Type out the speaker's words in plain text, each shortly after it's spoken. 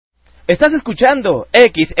Estás escuchando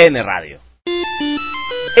XN Radio.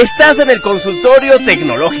 Estás en el Consultorio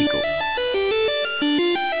Tecnológico.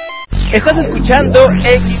 Estás escuchando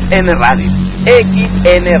XN Radio.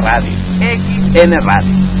 XN Radio. XN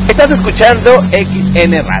Radio. Estás escuchando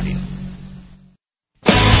XN Radio.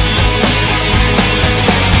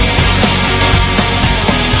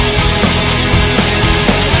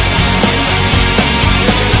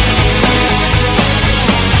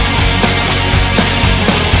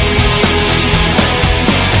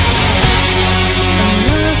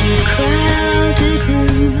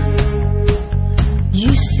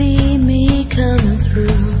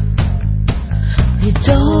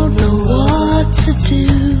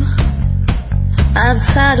 I'm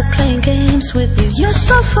tired of playing games with you. You're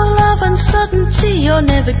so full of uncertainty. You're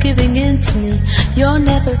never giving in to me. You're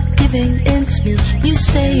never giving in to me. You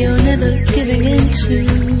say you're never giving in to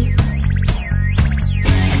me.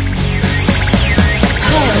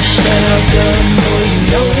 Hush now, girl, no, you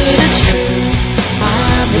know that it's true.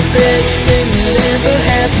 I'm the best thing that ever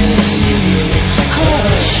happened to you.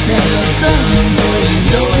 Hush now, girl, no, you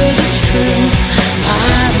know that it's true.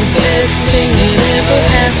 I'm the best thing that ever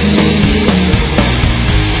happened to you.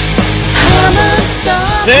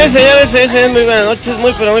 Señores, muy buenas noches,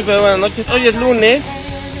 muy pero buenas noches. Hoy es lunes,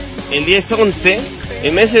 el 10-11,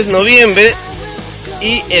 el mes es noviembre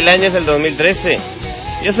y el año es el 2013.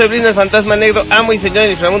 Yo soy Brinda, el fantasma negro, amo y señor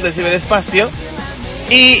del inframundo del ciberespacio.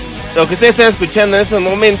 Y lo que ustedes están escuchando en estos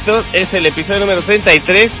momentos es el episodio número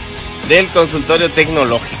 33 del Consultorio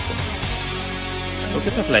Tecnológico. ¿Por qué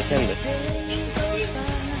está flasheando?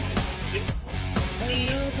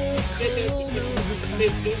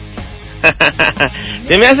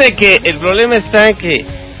 Se me hace que el problema está en que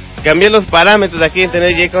cambié los parámetros de aquí en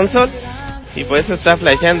Internet y Console y por eso está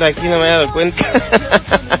flasheando aquí, no me he dado cuenta.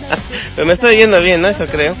 Pero me estoy yendo bien, ¿no? Eso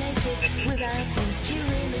creo.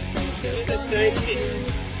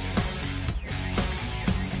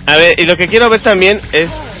 A ver, y lo que quiero ver también es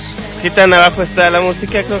qué tan abajo está la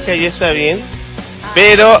música. Creo que ahí está bien,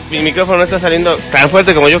 pero mi micrófono no está saliendo tan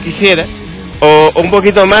fuerte como yo quisiera, o un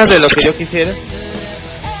poquito más de lo que yo quisiera,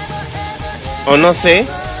 o no sé.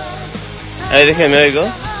 A ver, déjenme oigo.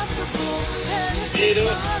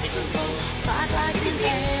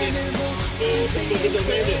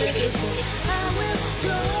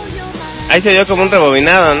 Ahí se dio como un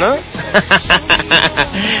rebobinado, ¿no?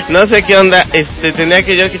 No sé qué onda, tenía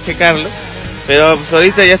que yo que checarlo. Pero pues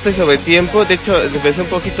ahorita ya estoy sobre tiempo. De hecho, empecé un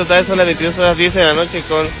poquito tarde, son las 22 horas 10 de la noche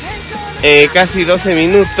con casi 12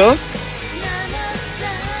 minutos.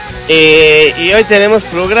 Y hoy tenemos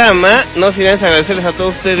programa. No sin antes agradecerles a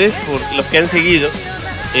todos ustedes por los que han seguido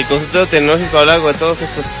el Consultorio Tecnológico a lo largo de todos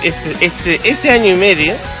estos este año y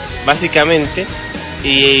medio, básicamente,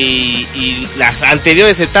 y las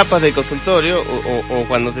anteriores etapas del consultorio o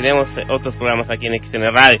cuando teníamos otros programas aquí en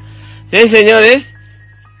XN Radio. Sí, señores,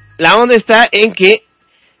 la onda está en que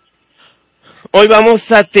hoy vamos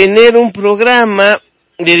a tener un programa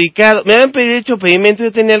dedicado. Me habían pedido pedimento,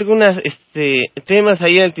 yo tenía algunas temas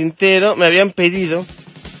ahí en el tintero, me habían pedido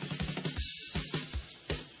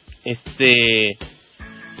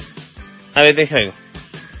a ver, déjame.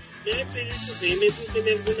 Me habían pedido pedimento, yo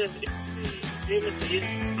tenía algunas temas ahí en el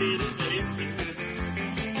tintero, me habían pedido.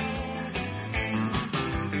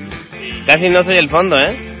 Casi no soy el fondo,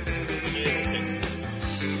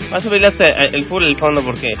 Vas a subirle hasta el full el fondo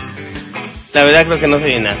porque la verdad creo que no se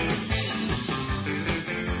oye nada.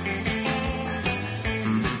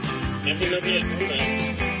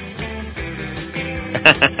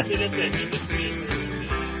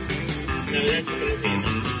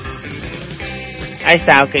 Ahí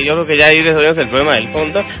está, ok, yo creo que ya ahí resolvimos el problema del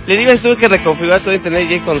fondo. Les digo, tuve que reconfigurar todo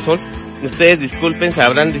Internet y Console. Ustedes disculpen,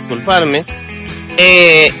 sabrán disculparme.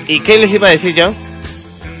 ¿Y qué les iba a decir yo?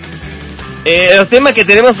 Los temas que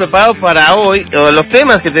tenemos preparados para hoy, o los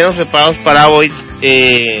temas que tenemos preparados para hoy,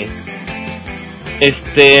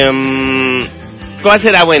 ¿cuál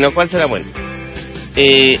será bueno?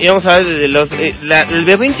 Y vamos a ver el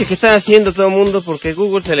berrinche que está haciendo todo el mundo porque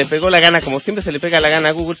Google se le pegó la gana, como siempre se le pega la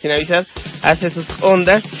gana a Google sin avisar, hace sus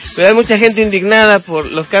ondas, pero hay mucha gente indignada por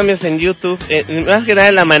los cambios en YouTube, más que nada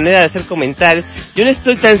en la manera de hacer comentarios. Yo no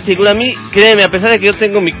estoy tan seguro, a mí, créeme, a pesar de que yo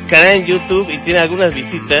tengo mi canal en YouTube y tiene algunas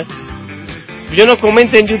visitas, yo no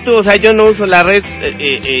comento en YouTube, o sea, yo no uso la red,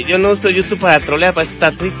 yo no uso YouTube para trolear, para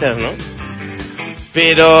estar Twitter, ¿no?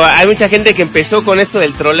 Pero hay mucha gente que empezó con esto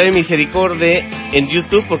del troleo y misericordia en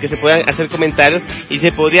YouTube porque se podían hacer comentarios y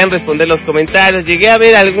se podían responder los comentarios. Llegué a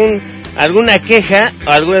ver alguna queja,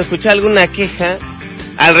 o escuché alguna queja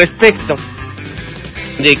al respecto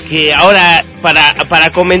de que ahora para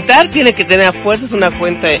comentar tiene que tener a fuerzas una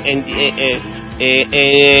cuenta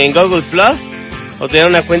en Google Plus o tener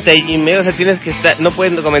una cuenta de Gmail. O sea, tienes que estar, no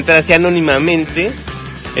pueden comentar así anónimamente. Eso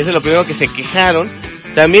es lo primero que se quejaron.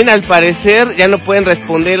 También, al parecer, ya no pueden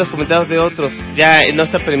responder los comentarios de otros. Ya no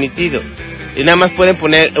está permitido. Y nada más pueden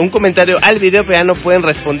poner un comentario al video, pero ya no pueden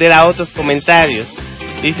responder a otros comentarios.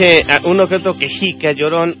 Dice uno que otro quejica,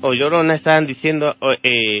 llorón o llorona, estaban diciendo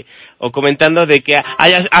o comentando de que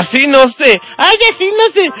así no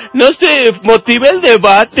se motiva el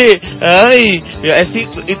debate. Ay, así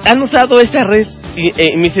han usado esa red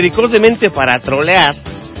misericordiamente para trolear.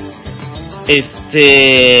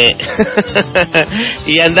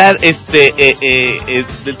 Y andar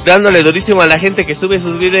dándole durísimo a la gente que sube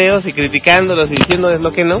sus videos y criticándolos y diciéndoles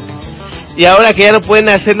lo que no. Y ahora que ya no pueden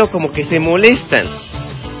hacerlo, como que se molestan.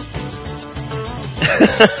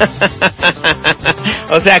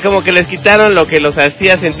 O sea, como que les quitaron lo que los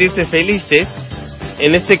hacía sentirse felices.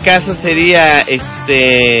 En este caso sería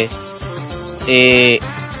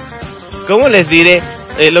 ¿cómo les diré?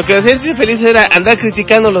 Lo que los hacía sentir felices era andar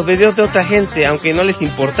criticando los videos de otra gente, aunque no les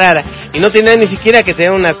importara, y no tenían ni siquiera que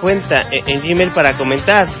tener una cuenta en Gmail para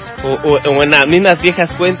comentar, o en las mismas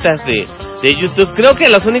viejas cuentas de YouTube. Creo que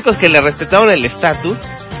los únicos que le respetaron el estatus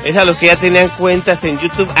es a los que ya tenían cuentas en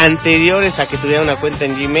YouTube anteriores a que tuvieran una cuenta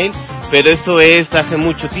en Gmail, pero eso es hace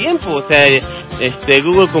mucho tiempo. O sea,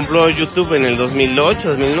 Google compró YouTube en el 2008,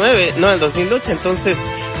 2009, no, en el 2008, entonces,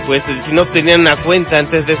 pues, si no tenían una cuenta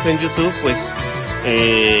antes de eso en YouTube, pues,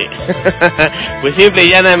 pues simple y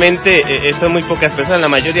llanamente, son muy pocas personas, la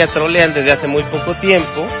mayoría trolean desde hace muy poco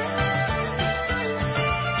tiempo.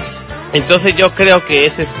 Entonces yo creo que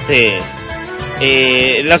es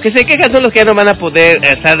los que se quejan son los que ya no van a poder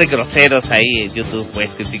estar de groseros ahí en YouTube,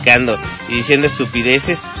 pues, criticando y diciendo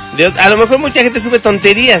estupideces. A lo mejor mucha gente sube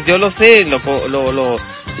tonterías, yo lo sé, lo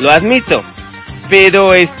admito, pero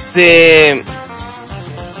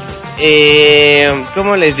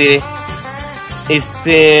 ¿cómo les diré?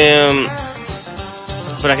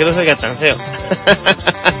 Para que no salga tan feo.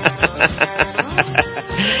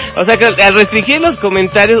 O sea, que al restringir los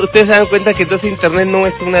comentarios, ustedes se dan cuenta que entonces Internet no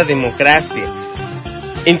es una democracia.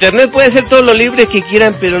 Internet puede ser todo lo libre que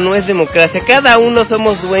quieran, pero no es democracia. Cada uno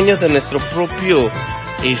somos dueños de nuestro propio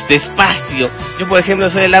espacio. Yo, por ejemplo,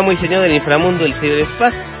 soy el amo y señor del inframundo del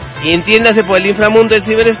ciberespacio. Y entiéndase por el inframundo del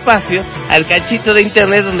ciberespacio al cachito de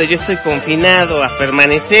Internet donde yo estoy confinado a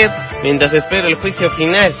permanecer mientras espero el juicio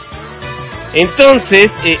final.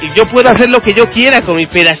 Entonces, yo puedo hacer lo que yo quiera con mi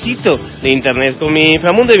pedacito de Internet, con mi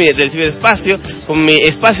inframundo del ciberespacio, con mi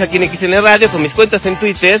espacio aquí en MIXXX, con mis cuentas en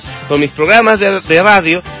Twitter, con mis programas de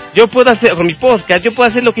radio. Yo puedo hacer, con mi podcast, yo puedo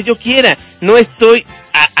hacer lo que yo quiera. No estoy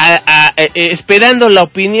esperando la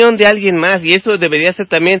opinión de alguien más, y eso debería ser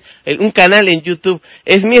también un canal en YouTube.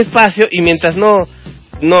 Es mi espacio, y mientras no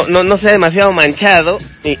sea demasiado manchado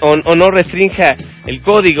o no restrinja el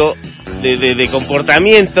código de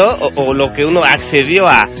comportamiento o lo que uno accedió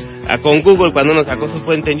a con Google cuando uno sacó su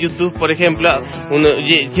cuenta en YouTube, por ejemplo, uno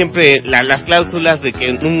siempre las cláusulas de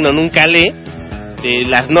que uno nunca lee,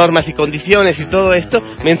 las normas y condiciones y todo esto,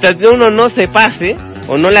 mientras uno no se pase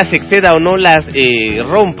o no las exceda o no las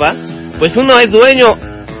rompa, pues uno es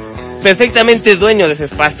perfectamente dueño de ese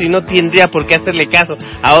espacio, y no tendría por qué hacerle caso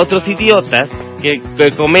a otros idiotas que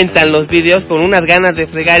comentan los videos con unas ganas de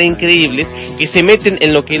fregar increíbles, que se meten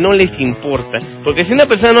en lo que no les importa. Porque si a una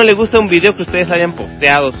persona no le gusta un video que ustedes hayan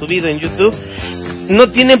posteado, subido en YouTube,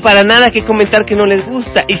 no tienen para nada que comentar que no les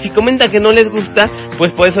gusta, y si comentan que no les gusta,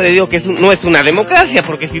 pues por eso le digo que no es una democracia,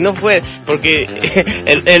 porque si no fue, porque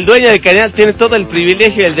el dueño del canal tiene todo el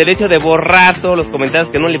privilegio y el derecho de borrar todos los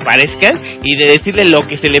comentarios que no le parezcan y de decirle lo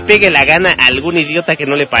que se le pegue la gana a algún idiota que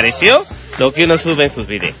no le pareció lo que uno sube en sus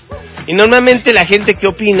videos. Y normalmente la gente que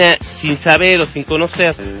opina sin saber o sin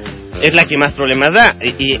conocer es la que más problemas da,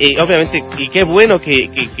 y obviamente, y qué bueno que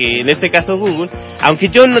en este caso Google, aunque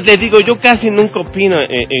yo no les digo, yo casi nunca opino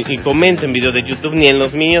y comento en videos de YouTube, ni en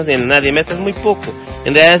los míos, ni en nadie más, es muy poco,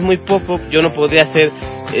 en realidad es muy poco. Yo no podría hacer,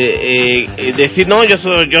 decir, no, yo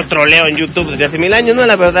troleo en YouTube desde hace 1000 años, no,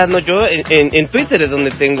 la verdad no, yo en Twitter es donde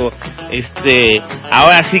tengo,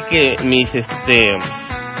 ahora sí que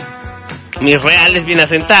mis reales bien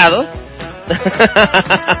asentados,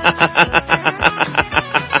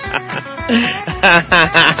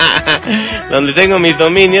 donde tengo mis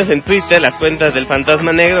dominios en Twitter, las cuentas del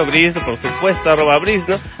Fantasma Negro, Brisno, por supuesto,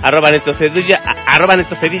 @Brisno, @Neto Cedillo,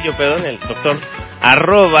 el doctor,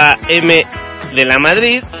 @M de la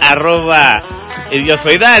Madrid, yo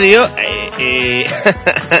soy Dario,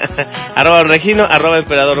 @Regino,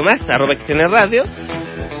 @Emperador Max, @MIXXX Radio,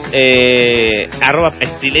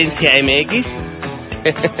 @Pestilencia MX,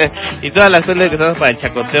 y todas las cuentas que usamos para el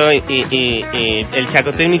chacoteo y el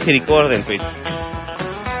chacoteo y misericordia en Twitter.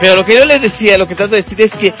 Pero lo que yo les decía, lo que trato de decir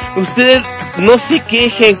es que ustedes no se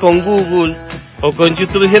quejen con Google o con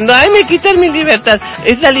YouTube diciendo, ay, me quitan mi libertad.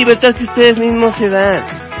 Es la libertad que ustedes mismos se dan.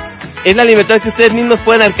 Es la libertad que ustedes mismos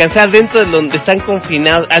pueden alcanzar dentro de donde están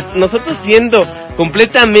confinados. Nosotros siendo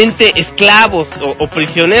completamente esclavos o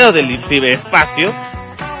prisioneros del ciberespacio,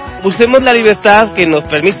 usemos la libertad que nos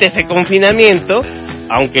permite ese confinamiento,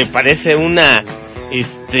 aunque parece una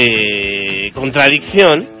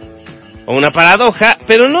contradicción o una paradoja,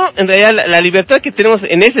 pero no, en realidad la libertad que tenemos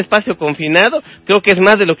en ese espacio confinado creo que es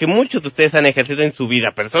más de lo que muchos de ustedes han ejercido en su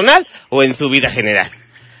vida personal o en su vida general.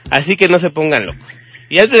 Así que no se pongan locos.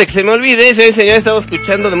 Y antes de que se me olvide, señor, estamos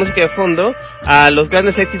escuchando de música de fondo a los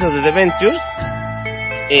grandes éxitos de The Ventures.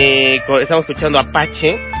 Estamos escuchando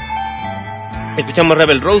Apache, escuchamos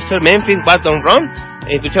Rebel Rouser, Memphis, Button Run,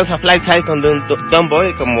 escuchamos a Fly Side con Dumb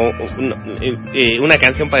Boy como una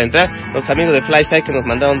canción para entrar. Los amigos de Fly Side que nos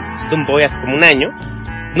mandaron Dumb Boy hace como un año,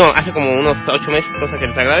 no, hace como unos 8 meses, cosa que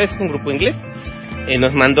les agradezco, un grupo inglés.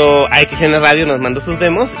 Nos mandó a XN Radio, nos mandó sus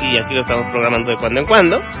demos y aquí lo estamos programando de cuando en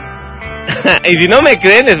cuando. Y si no me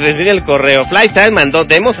creen, les enseño el correo. Fly Side mandó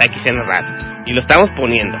demos a XN Radio y lo estamos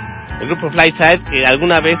poniendo. El grupo Fly Side, que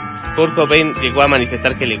alguna vez Kurt Cobain llegó a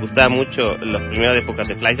manifestar que le gustaba mucho las primeras épocas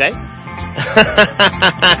de Fly Side.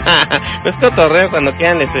 No es cotorreo, cuando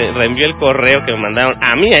quieran les reenvío el correo que me mandaron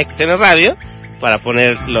a mí a XN Radio para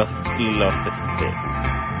poner los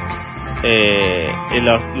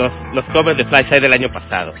covers de Fly Side del año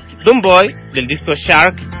pasado. Dumb Boy del disco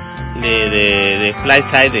Shark de Fly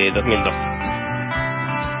Side de 2012.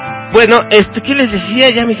 Bueno, ¿qué les decía?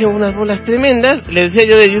 Ya me hicieron unas bolas tremendas. Les decía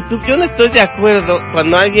yo de YouTube, yo no estoy de acuerdo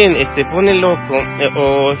cuando alguien pone loco,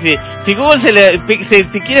 o si Google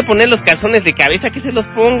si quiere poner los calzones de cabeza, que se los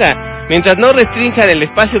ponga, mientras no restrinjan el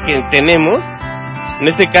espacio que tenemos, en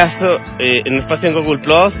este caso, el espacio en Google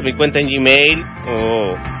Plus, mi cuenta en Gmail,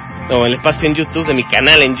 o el espacio en YouTube, de mi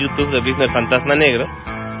canal en YouTube de Business Fantasma Negro,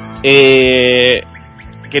 que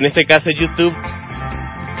en este caso es YouTube,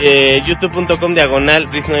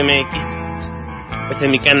 youtube.com/BrisnoMX, ese es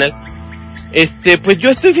mi canal. Pues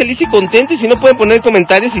yo estoy feliz y contento, y si no pueden poner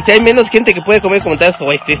comentarios, y si hay menos gente que puede poner comentarios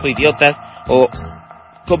o idiotas o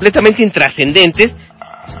completamente intrascendentes,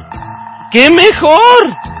 ¡qué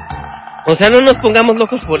mejor! O sea, no nos pongamos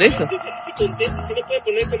locos por eso. Estoy contento, si no pueden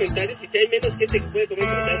poner comentarios, y si hay menos gente que puede poner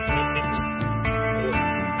comentarios.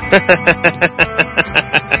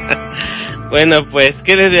 Bueno, pues,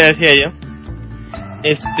 ¿qué les decía yo?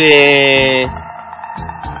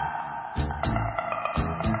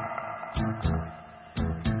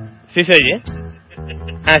 ¿Sí se oye?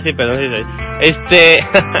 Ah, sí, perdón, sí se oye.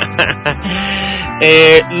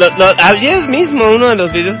 Ayer mismo, uno de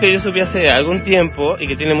los videos que yo subí hace algún tiempo y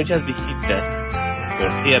que tiene muchas visitas,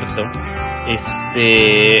 por cierto,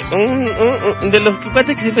 de los que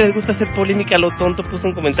siempre les gusta hacer polémica a lo tonto, puso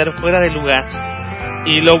un comentario fuera de lugar.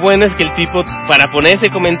 Y lo bueno es que el tipo, para poner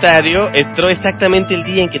ese comentario, entró exactamente el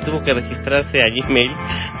día en que tuvo que registrarse a Gmail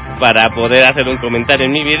para poder hacer un comentario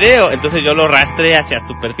en mi video. Entonces yo lo rastré hacia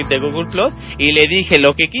su perfil de Google Plus y le dije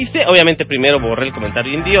lo que quise. Obviamente primero borré el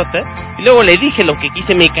comentario idiota y luego le dije lo que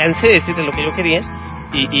quise. Me cansé de decirle lo que yo quería.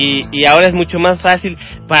 Y ahora es mucho más fácil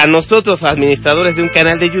para nosotros, administradores de un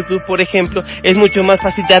canal de YouTube, por ejemplo, es mucho más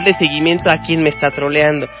fácil darle seguimiento a quien me está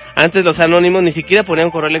troleando. Antes los anónimos ni siquiera ponían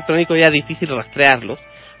un correo electrónico, era difícil rastrearlos,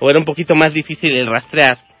 o era un poquito más difícil el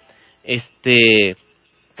rastrear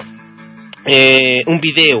un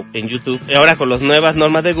video en YouTube. Ahora con las nuevas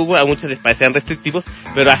normas de Google a muchos les parecen restrictivos,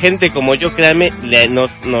 pero a gente como yo, créanme, les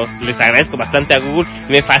agradezco bastante a Google.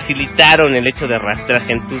 Me facilitaron el hecho de rastrear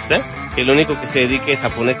gentuza, que lo único que se dedique es a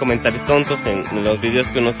poner comentarios tontos en los videos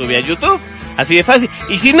que uno sube a YouTube. Así de fácil.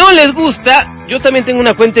 Y si no les gusta, yo también tengo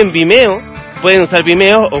una cuenta en Vimeo. Pueden usar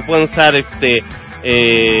Vimeo o pueden usar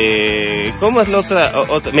 ¿cómo es la otra?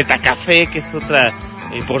 Metacafé, que es otra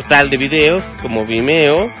portal de videos, como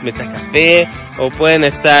Vimeo, Metacafé, o pueden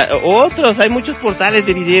estar otros. Hay muchos portales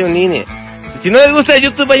de video en línea. Si no les gusta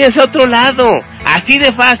YouTube, váyanse a otro lado. Así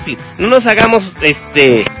de fácil. No nos hagamos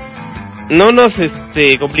no nos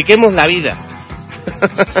compliquemos la vida.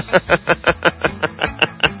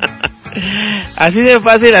 Así de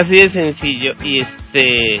fácil, así de sencillo. Y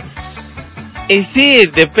sí,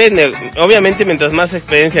 depende. Obviamente, mientras más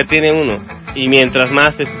experiencia tiene uno y mientras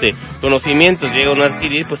más conocimientos llega uno a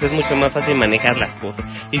adquirir, pues es mucho más fácil manejar las cosas.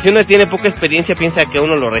 Y si uno tiene poca experiencia, piensa que a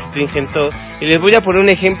uno lo restringen todo. Y les voy a poner un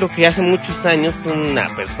ejemplo que hace muchos años una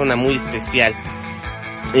persona muy especial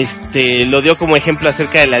lo dio como ejemplo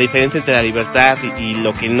acerca de la diferencia entre la libertad y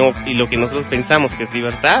lo que no, y lo que nosotros pensamos que es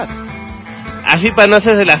libertad. así para no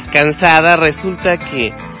hacerse las cansadas, resulta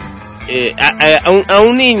que a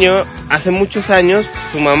un niño hace muchos años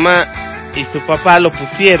su mamá y su papá lo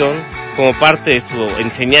pusieron como parte de su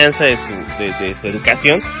enseñanza, de su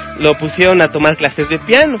educación, lo pusieron a tomar clases de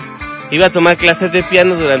piano. Iba a tomar clases de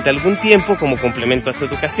piano durante algún tiempo como complemento a su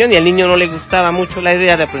educación, y al niño no le gustaba mucho la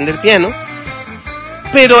idea de aprender piano,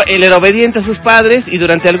 pero él era obediente a sus padres, y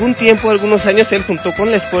durante algún tiempo, algunos años, él junto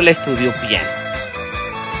con la escuela estudió piano.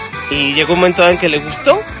 Y llegó un momento en que le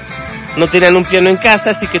gustó. No tenían un piano en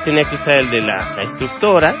casa, así que tenía que usar el de la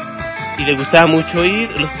instructora, y le gustaba mucho ir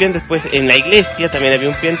los pianos. Después en la iglesia también había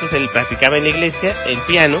un piano, entonces él practicaba en la iglesia el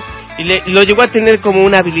piano, y lo llegó a tener como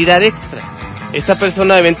una habilidad extra. Esta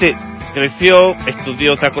persona obviamente creció,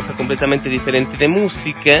 estudió otra cosa completamente diferente de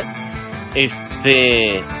música,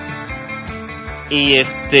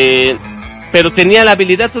 pero tenía la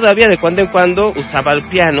habilidad todavía, de cuando en cuando usaba el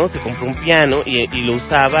piano, se compró un piano y lo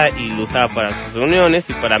usaba para sus reuniones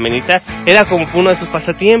y para amenizar. Era como uno de sus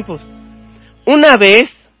pasatiempos. Una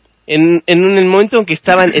vez, en el momento en que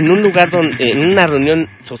estaban en un lugar en una reunión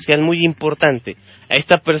social muy importante, a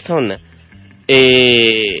esta persona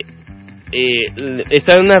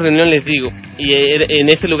estaba en una reunión, les digo, y en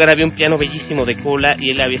ese lugar había un piano bellísimo de cola,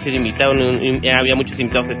 y él había sido invitado, había muchos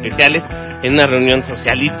invitados especiales en una reunión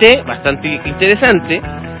socialité bastante interesante,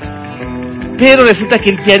 pero resulta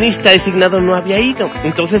que el pianista designado no había ido.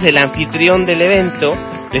 Entonces el anfitrión del evento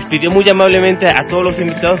les pidió muy amablemente a todos los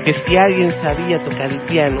invitados que si alguien sabía tocar el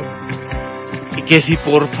piano, y que si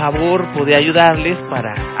por favor podía ayudarles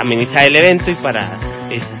para amenizar el evento y para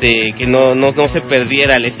que no se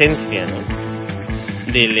perdiera la esencia, ¿no?,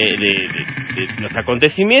 de los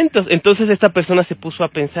acontecimientos. Entonces esta persona se puso a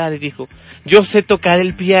pensar y dijo: yo sé tocar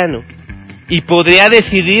el piano y podría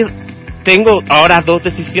decidir, tengo ahora dos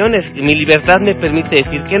decisiones, mi libertad me permite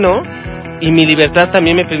decir que no, y mi libertad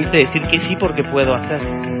también me permite decir que sí, porque puedo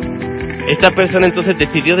hacerlo. Esta persona entonces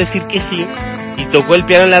decidió decir que sí, y tocó el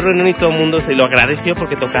piano en la reunión, y todo el mundo se lo agradeció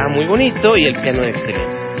porque tocaba muy bonito y el piano era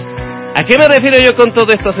excelente. ¿A qué me refiero yo con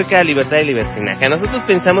todo esto acerca de libertad y libertinaje? Nosotros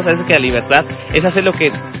pensamos a veces que la libertad es hacer lo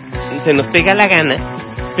que se nos pega la gana,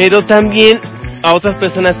 pero también a otras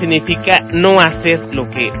personas significa no hacer lo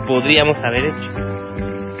que podríamos haber hecho.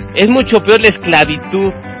 Es mucho peor la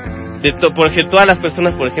esclavitud porque todas las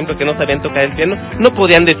personas, por ejemplo, que no sabían tocar el piano, no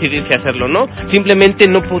podían decidir si hacerlo o no, simplemente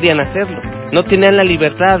no podían hacerlo, no tenían la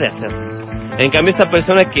libertad de hacerlo. En cambio, esta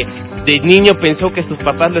persona que de niño pensó que sus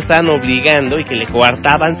papás lo estaban obligando y que le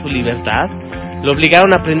coartaban su libertad, lo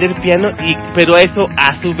obligaron a aprender piano, pero eso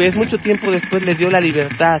a su vez mucho tiempo después le dio la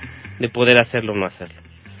libertad de poder hacerlo o no hacerlo.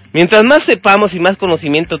 Mientras más sepamos y más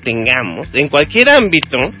conocimiento tengamos en cualquier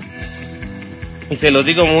ámbito, y se lo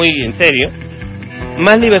digo muy en serio,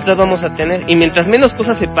 más libertad vamos a tener, y mientras menos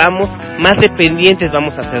cosas sepamos, más dependientes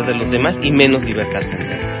vamos a ser de los demás y menos libertad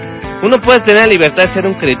tendremos. Uno puede tener la libertad de ser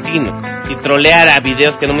un cretino y trolear a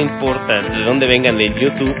videos que no me importa de dónde vengan, de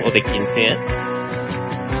YouTube o de quien sea,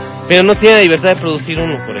 pero no tiene la libertad de producir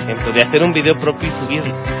uno, por ejemplo, de hacer un video propio y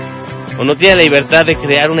subirlo, o no tiene la libertad de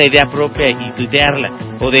crear una idea propia y tuitearla,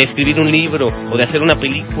 o de escribir un libro, o de hacer una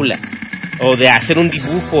película, o de hacer un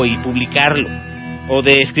dibujo y publicarlo, o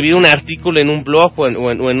de escribir un artículo en un blog o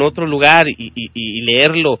en otro lugar y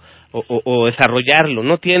leerlo o desarrollarlo.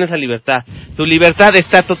 No tiene esa libertad. Su libertad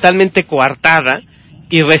está totalmente coartada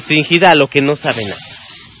y restringida a lo que no saben hacer.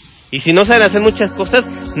 Y si no saben hacer muchas cosas,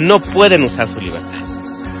 no pueden usar su libertad.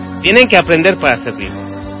 Tienen que aprender para ser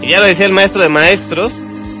libres. Y ya lo decía el maestro de maestros,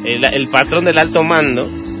 el patrón del alto mando: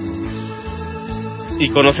 y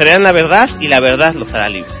conocerán la verdad, y la verdad los hará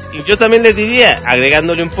libres. Y yo también les diría,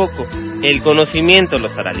 agregándole un poco, el conocimiento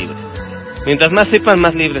los hará libres. Mientras más sepan,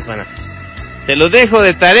 más libres van a ser. Se los dejo de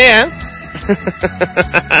tarea.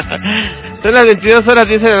 Son las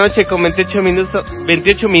 22:10 de la noche con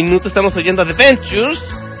 28 minutos. Estamos oyendo The Ventures,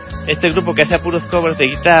 este grupo que hacía puros covers de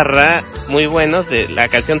guitarra muy buenos de la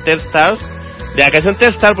canción Tell Stars. De la canción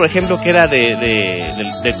Tell Star, por ejemplo, que era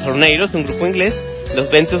de Tornadoes, un grupo inglés.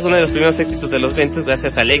 Los Ventures, uno de los primeros éxitos de los Ventures,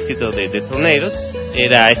 gracias al éxito de Tornadoes,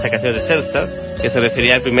 era esta canción de Tell Star, que se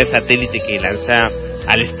refería al primer satélite que lanza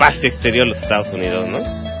al espacio exterior los Estados Unidos, ¿no?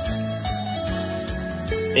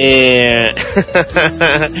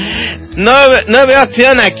 No veo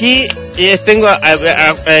acción aquí. Tengo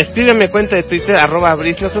escríbeme cuenta de Twitter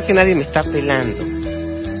 @Brice. No creo que nadie me está pelando,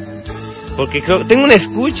 porque tengo una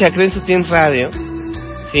escucha, creo, en su Team Radio.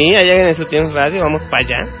 Sí, hay alguien en su Team Radio. Vamos para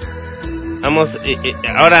allá. Vamos,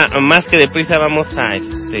 ahora más que deprisa vamos a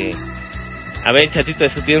ver el chatito de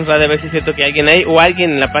su Team Radio, a ver si es cierto que hay alguien ahí, o alguien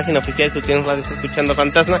en la página oficial de su Team Radio está escuchando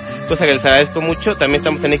Fantasma, cosa que les agradezco mucho. También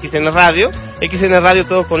estamos en XN Radio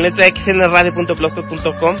todo con letra,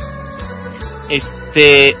 xnradio.blogspot.com.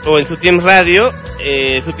 o en Sutiem Radio,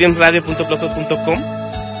 sutiemradio.blogspot.com.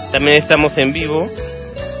 También estamos en vivo.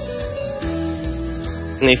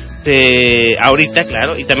 Ahorita,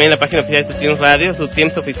 claro, y también en la página oficial de Sutiem Radio,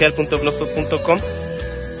 sutiemsoficial.blogspot.com.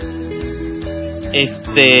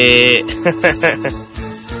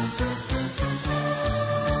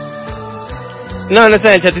 No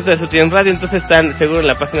están en el chatito de Sutiem Radio, entonces están seguro en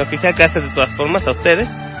la página oficial. Gracias de todas formas a ustedes.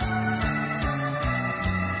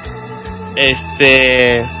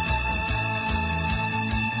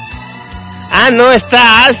 No,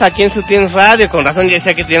 está Alfa aquí en Sutiem Radio. Con razón ya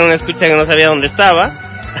decía que tiene una escucha que no sabía dónde estaba.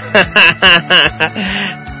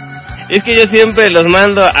 Es que yo siempre los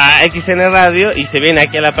mando a XN Radio y se viene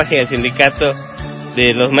aquí a la página del sindicato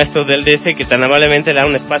de los maestros del DC, que tan amablemente le da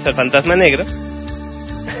un espacio al fantasma negro.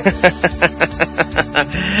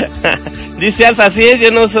 Dice Alfa, así es, yo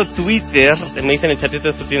no uso Twitter. Me dicen en el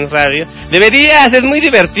chatito de Sutiem Radio. Deberías, es muy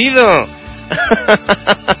divertido.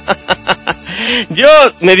 Yo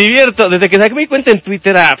me divierto. Desde que saqué mi cuenta en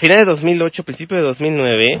Twitter a finales de 2008, principio de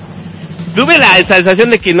 2009, tuve la sensación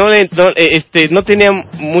de que no tenía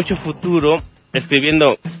mucho futuro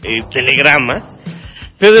escribiendo telegramas.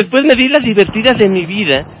 Pero después me di las divertidas de mi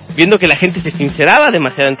vida, viendo que la gente se sinceraba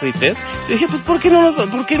demasiado en Twitter. Y dije, pues, ¿por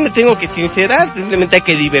qué me tengo que sincerar? Simplemente hay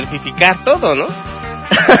que diversificar todo, ¿no?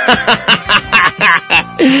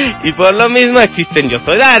 Y por lo mismo existen Yo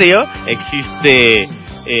Soy Dario, existe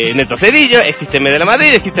Neto Cedillo, existe Me de la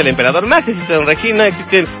Madrid, existe el Emperador Max, existe Don Regino,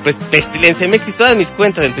 existe Pestilencia MIXXX, todas mis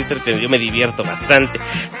cuentas en Twitter, que yo me divierto bastante.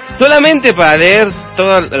 Solamente para leer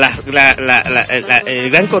todo el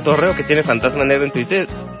gran cotorreo que tiene Fantasma Negro en Twitter,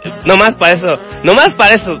 nomás para eso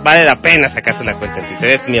vale la pena sacarse una cuenta en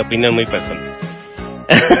Twitter. Es mi opinión muy personal.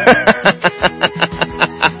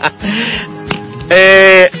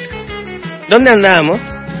 ¿Dónde andamos?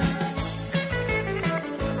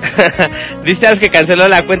 Dice Alf que canceló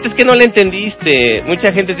la cuenta. Es que no le entendiste.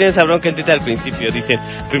 Mucha gente tiene esa bronca en Twitter al principio. Dicen,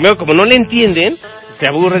 primero, como no le entienden, se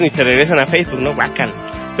aburren y se regresan a Facebook, ¿no?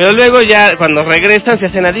 Guácala. Pero luego ya cuando regresan se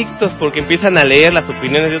hacen adictos porque empiezan a leer las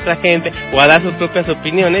opiniones de otra gente o a dar sus propias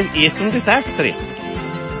opiniones y es un desastre.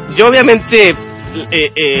 Yo obviamente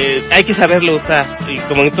hay que saberlo usar, y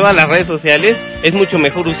como en todas las redes sociales es mucho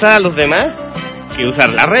mejor usar a los demás que usar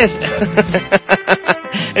la red.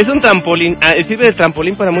 Es un trampolín, sirve de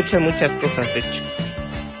trampolín para muchas cosas, de hecho.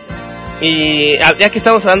 Y ya que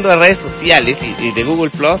estamos hablando de redes sociales y de Google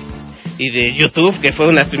Plus y de YouTube, que fue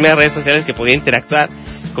una de las primeras redes sociales que podía interactuar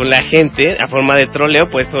con la gente a forma de troleo,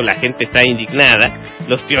 pues eso la gente está indignada.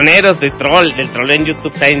 Los pioneros del troleo en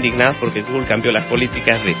YouTube están indignados porque Google cambió las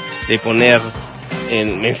políticas de poner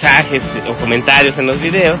mensajes o comentarios en los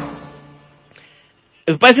videos.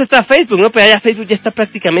 Para eso está Facebook, ¿no? Pero ya Facebook ya está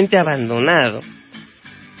prácticamente abandonado.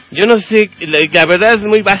 Yo no sé, la verdad es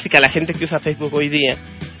muy básica la gente que usa Facebook hoy día.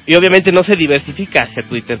 Y obviamente no se diversifica hacia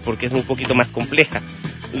Twitter porque es un poquito más compleja.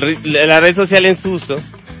 La red social en su uso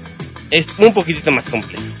es un poquitito más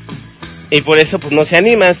compleja. Y por eso pues no se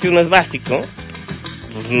anima. Si uno es básico,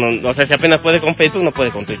 pues no, o sea, si apenas puede con Facebook, no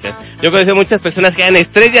puede con Twitter. Yo conozco muchas personas que eran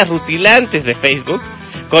estrellas rutilantes de Facebook,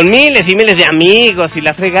 con miles y miles de amigos y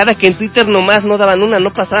la fregada, que en Twitter nomás no daban una,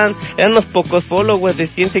 no pasaban, eran unos pocos followers de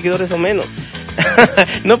 100 seguidores o menos.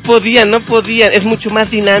 No podían, es mucho más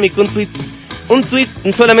dinámico un tweet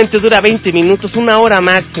solamente dura 20 minutos, una hora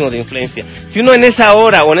máximo de influencia. Si uno en esa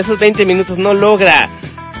hora o en esos 20 minutos no logra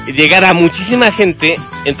llegar a muchísima gente,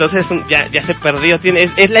 entonces ya se perdió,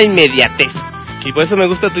 es la inmediatez. Y por eso me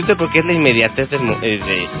gusta Twitter, porque es la inmediatez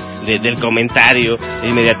del comentario, la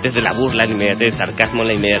inmediatez de la burla, la inmediatez del sarcasmo,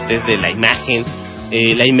 la inmediatez de la imagen,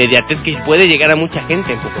 la inmediatez que puede llegar a mucha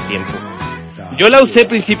gente en poco tiempo. Yo la usé al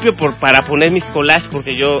principio para poner mis collages,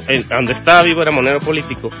 porque yo, donde estaba vivo era monero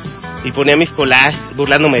político, y ponía mis collages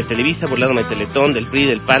burlándome de Televisa, burlándome de Teletón, del PRI,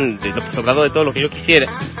 del PAN, de López Obrador, de todo lo que yo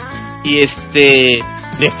quisiera. Y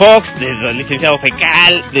de Fox, del licenciado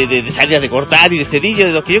Fecal, de Salinas de Gortari, de Cedillo,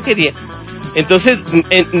 de lo que yo quería. Entonces,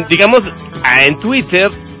 digamos, en Twitter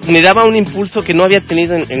me daba un impulso que no había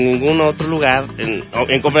tenido en ningún otro lugar,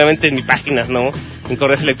 completamente en mis páginas, no, en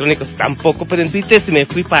correos electrónicos tampoco, pero en Twitter se me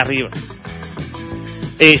fui para arriba.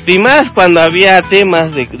 Y más cuando había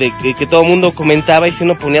temas de que todo el mundo comentaba, y si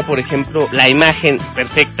uno ponía, por ejemplo, la imagen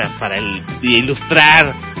perfecta para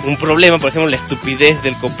ilustrar un problema, por ejemplo, la estupidez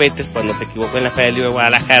del Copetes cuando se equivocó en la Feria del Libro de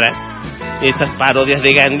Guadalajara, esas parodias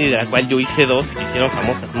de Gandhi, de la cual yo hice 2 que hicieron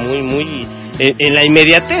famosas muy en la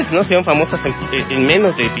inmediatez, ¿no? Se hicieron famosas en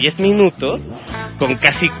menos de 10 minutos, con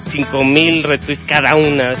casi 5,000 retweets cada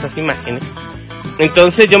una de esas imágenes.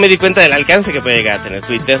 Entonces yo me di cuenta del alcance que puede llegar a tener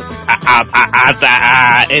Twitter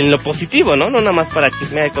en lo positivo, ¿no? No nada más para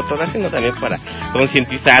chismear y cotorrear, sino también para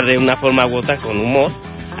concientizar de una forma u otra con humor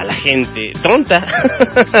a la gente tonta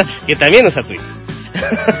que también usa Twitter.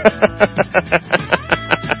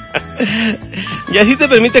 Y así te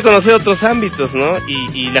permite conocer otros ámbitos, ¿no?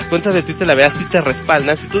 Y las cuentas de Twitter, la verdad, sí te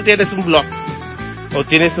respaldan. Si tú tienes un blog o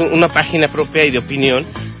tienes una página propia y de opinión,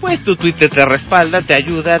 pues tu Twitter te respalda, te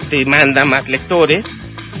ayuda, te manda más lectores.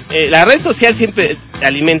 La red social siempre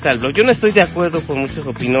alimenta al blog. Yo no estoy de acuerdo con muchos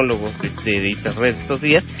opinólogos de internet estos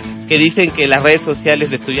días que dicen que las redes sociales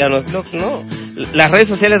destruyeron los blogs. No, las redes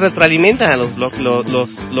sociales retroalimentan a los blogs, los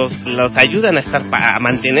ayudan a a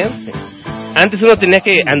mantenerse. Antes uno tenía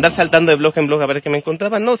que andar saltando de blog en blog a ver qué me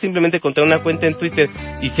encontraba. No, simplemente con tener una cuenta en Twitter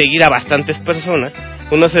y seguir a bastantes personas,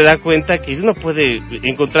 uno se da cuenta que uno puede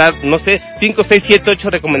encontrar, no sé, 5, 6, 7, 8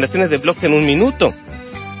 recomendaciones de blogs en un minuto.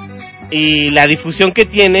 Y la difusión que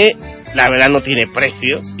tiene, la verdad, no tiene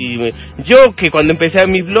precio. Y yo, que cuando empecé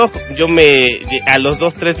mi blog, a los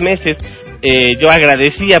 2, 3 meses, yo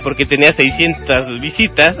agradecía porque tenía 600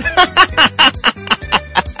 visitas.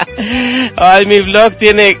 Ay, mi blog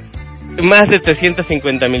tiene más de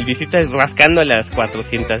 350,000 visitas, rascando a las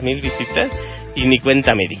 400,000 visitas, y ni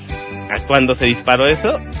cuenta me di a cuando se disparó eso,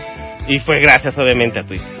 y fue gracias obviamente a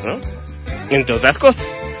Twitter, ¿no? Entre otras cosas.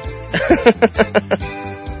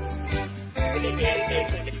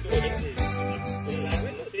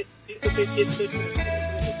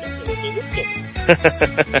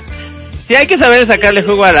 Sí, hay que saber sacarle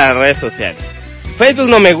jugo a las redes sociales. Facebook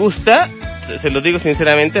no me gusta, se lo digo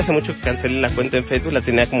sinceramente, hace mucho que cancelé la cuenta en Facebook, la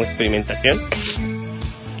tenía como experimentación.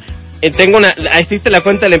 Existe la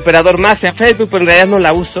cuenta del Emperador Max a Facebook, pero en realidad no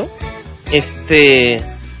la uso.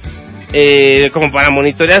 Como para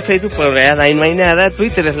monitorear Facebook, pero en realidad ahí no hay nada.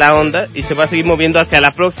 Twitter es la onda y se va a seguir moviendo hacia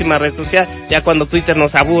la próxima red social, ya cuando Twitter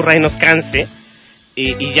nos aburra y nos canse.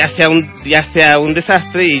 Y ya sea un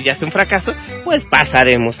desastre y ya sea un fracaso, pues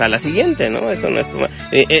pasaremos a la siguiente, ¿no? Eso no es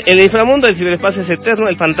el inframundo del ciberespacio es eterno,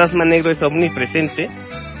 el fantasma negro es omnipresente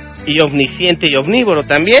y omnisciente y omnívoro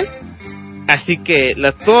también, así que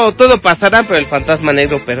todo pasará, pero el fantasma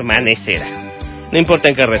negro permanecerá, no importa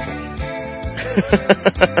en qué red.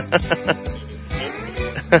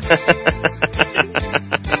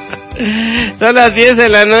 Son las 10 de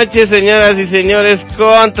la noche, señoras y señores,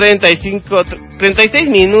 con 36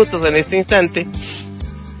 minutos en este instante.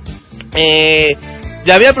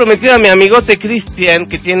 Ya había prometido a mi amigote Cristian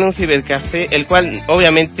que tiene un cibercafé, el cual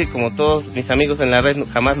obviamente, como todos mis amigos en la red,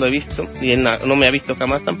 jamás lo he visto, y él no me ha visto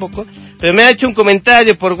jamás tampoco, pero me ha hecho un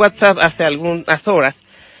comentario por WhatsApp hace algunas horas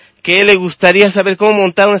que le gustaría saber cómo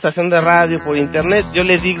montar una estación de radio por internet. Yo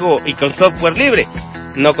le digo, y con software libre,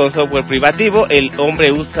 no con software privativo. El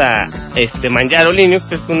hombre usa Manjaro Linux,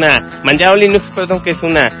 que es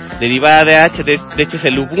una derivada de Arch, de hecho es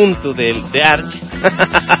el Ubuntu de Arch.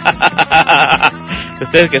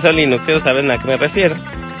 Ustedes que son linuxeros saben a qué me refiero.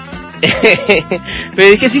 Pero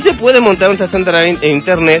dije, sí se puede montar una estación de radio en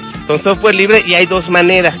internet con software libre, y hay dos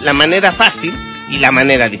maneras, la manera fácil y la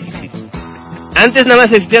manera difícil. Antes nada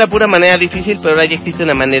más existía la pura manera difícil, pero ahora ya existe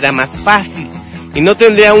una manera más fácil. Y no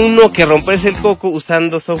tendría uno que romperse el coco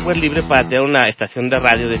usando software libre para tener una estación de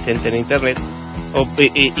radio decente en internet,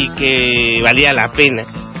 y que valía la pena.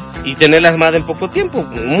 Y tenerlas más en poco tiempo,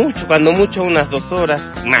 cuando mucho unas 2 horas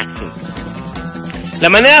máximo. La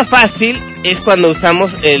manera fácil es cuando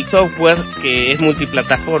usamos el software que es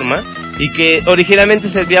multiplataforma y que originalmente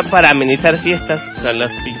servía para amenizar fiestas, o sea, los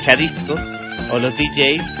pinchadiscos o los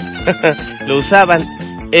DJs lo usaban.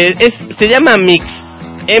 Se llama MIXXX,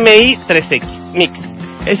 MIXXX,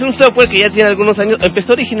 MIXXX. Es un software que ya tiene algunos años.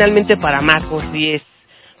 Empezó originalmente para Mac OS 10,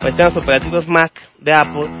 para sistemas operativos Mac de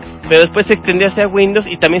Apple, pero después se extendió hacia Windows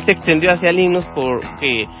y también se extendió hacia Linux,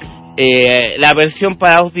 porque la versión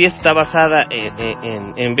para OS 10 está basada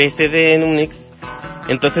en BSD, en Unix.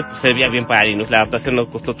 Entonces pues, servía bien para Linux. La adaptación no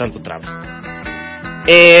costó tanto trabajo.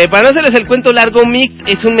 Para no hacerles el cuento largo, MIXXX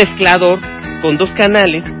es un mezclador con 2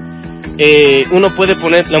 canales. Uno puede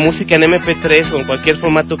poner la música en MP3 o en cualquier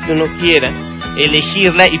formato que uno quiera,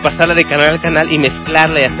 elegirla y pasarla de canal a canal y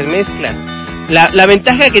mezclarla y hacer mezclas. La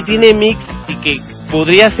ventaja que tiene MIXXX, y que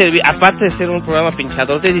podría servir, aparte de ser un programa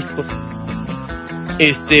pinchador de discos,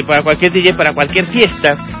 para cualquier DJ, para cualquier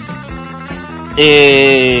fiesta,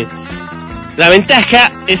 la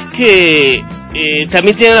ventaja es que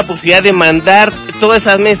también tiene la posibilidad de mandar toda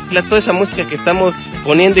esa mezcla, toda esa música que estamos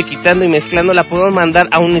poniendo y quitando y mezclando, la podemos mandar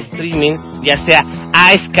a un streaming, ya sea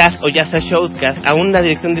Icecast o ya sea Shoutcast, a una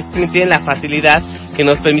dirección de streaming. Tiene la facilidad que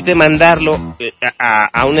nos permite mandarlo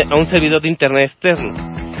a un servidor de internet externo.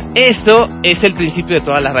 Eso es el principio de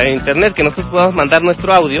toda la radio internet, que nosotros podamos mandar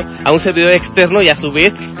nuestro audio a un servidor externo y a su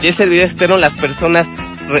vez de ese servidor externo las personas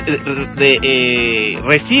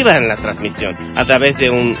reciban la transmisión a través de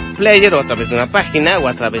un player o a través de una página o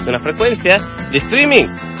a través de una frecuencia de streaming.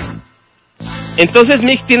 Entonces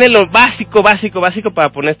Mix tiene lo básico para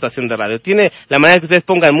poner estación de radio. Tiene la manera que ustedes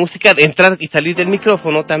pongan música, de entrar y salir del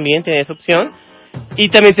micrófono, también tiene esa opción. Y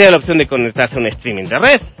también tiene la opción de conectarse a un streaming de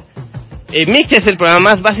red. Mix es el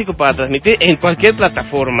programa más básico para transmitir en cualquier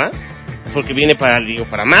plataforma, porque viene para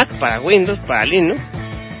Mac, para Windows, para Linux.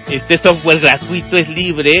 Este software gratuito, es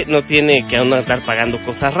libre, no tiene que aún estar pagando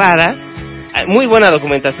cosas raras. Hay muy buena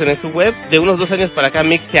documentación en su web. De unos 2 años para acá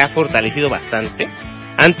Mix se ha fortalecido bastante.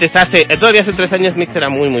 Todavía hace 3 años Mix era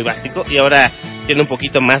muy básico y ahora tiene un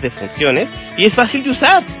poquito más de funciones y es fácil de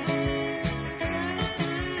usar.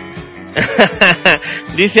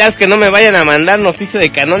 Dice Alf que no me vayan a mandar un oficio de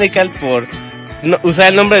Canonical por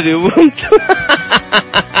usar el nombre de Ubuntu.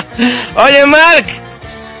 Oye, Mark,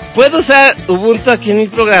 ¿puedo usar Ubuntu aquí en mi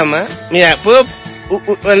programa? Mira, puedo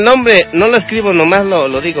el nombre no lo escribo, nomás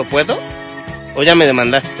lo digo, ¿puedo? ¿O ya me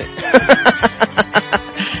demandaste?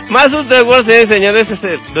 Más World, señores, es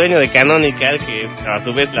el dueño de Canonical, que es a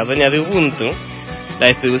su vez la dueña de Ubuntu, la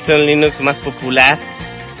distribución Linux más popular,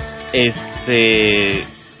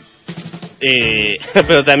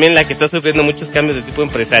 pero también la que está sufriendo muchos cambios de tipo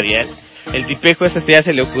empresarial. El tipejo ya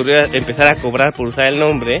se le ocurrió empezar a cobrar por usar el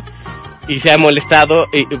nombre y se ha molestado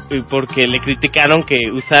porque le criticaron que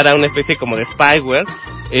usara una especie como de spyware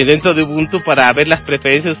dentro de Ubuntu para ver las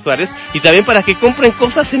preferencias de usuarios y también para que compren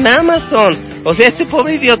cosas en Amazon. O sea, este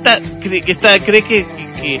pobre idiota cree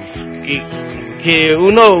que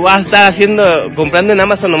uno va a estar comprando en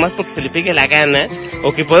Amazon nomás porque se le pegue la gana,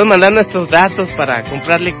 o que podemos mandar nuestros datos para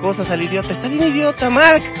comprarle cosas al idiota. Está bien idiota,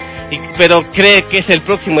 Mark, pero cree que es el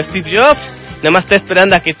próximo Steve Jobs. Nada más está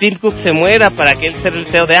esperando a que Tim Cook se muera para que él sea el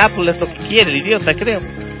CEO de Apple. Es lo que quiere el idiota, creo.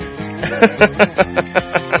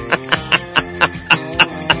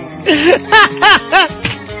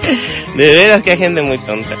 De veras que hay gente muy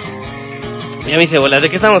tonta. Ya me dice, bolas, ¿de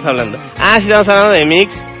qué estamos hablando? Sí, estamos hablando de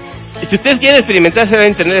Mix. Si ustedes quieren experimentar en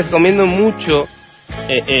internet, les recomiendo mucho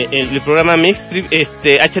el programa Mix,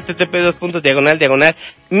 http://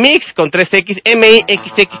 mix con 3x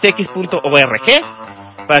mixxx.org,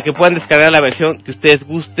 para que puedan descargar la versión que ustedes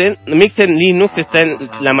gusten. Mix en Linux está en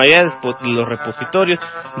la mayoría de los repositorios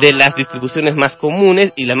de las distribuciones más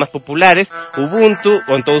comunes y las más populares: Ubuntu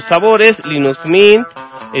con todos sus sabores, Linux Mint,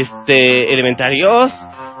 Elementary OS,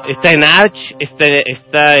 está en Arch,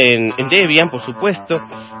 está en Debian, por supuesto.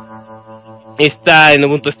 Está en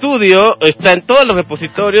Ubuntu Studio, está en todos los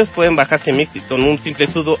repositorios. Pueden bajarse Mix con un simple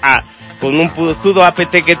sudo sudo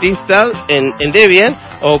apt-get install en Debian,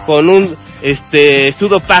 o con un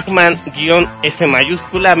sudo pacman-s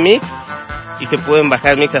mayúscula Mix, y se pueden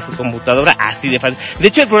bajar Mix a su computadora así de fácil. De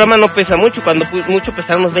hecho, el programa no pesa mucho, cuando mucho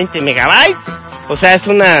pesa unos 20 megabytes. O sea, es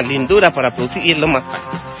una lindura para producir y es lo más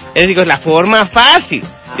fácil. Es la forma fácil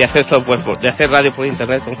de hacer de hacer radio por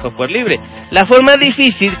internet con software libre. La forma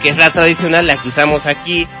difícil, que es la tradicional, la que usamos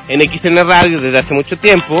aquí en MIXXX Radio desde hace mucho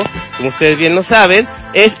tiempo, como ustedes bien lo saben,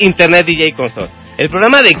 es Internet DJ Console. El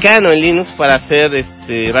programa decano en Linux para hacer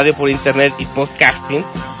radio por internet y podcasting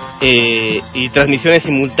y transmisiones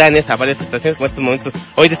simultáneas a varias estaciones, como en estos momentos.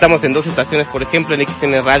 Hoy estamos en 2 estaciones, por ejemplo, en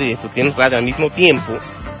MIXXX Radio y en Tienes Radio al mismo tiempo.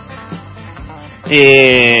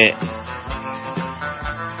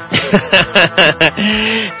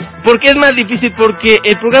 ¿Por qué es más difícil? Porque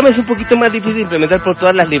el programa es un poquito más difícil de implementar por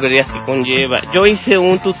todas las librerías que conlleva. Yo hice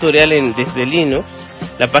un tutorial desde Linux,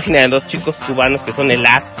 la página de 2 chicos cubanos que son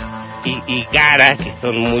Elad y Gara, que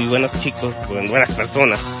son muy buenos chicos, buenas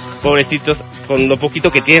personas, pobrecitos, con lo poquito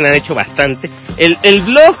que tienen han hecho bastante. El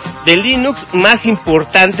blog de Linux más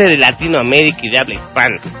importante de Latinoamérica y de habla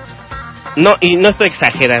hispana. No, y no estoy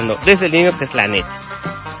exagerando, desde Linux es la neta.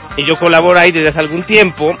 Y yo colaboro ahí desde hace algún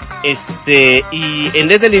tiempo, y en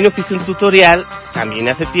Desde Linux hice un tutorial, también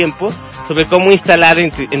hace tiempo, sobre cómo instalar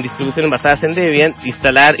en distribuciones basadas en Debian,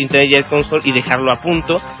 instalar Internet DJ Console y dejarlo a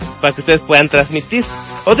punto para que ustedes puedan transmitir.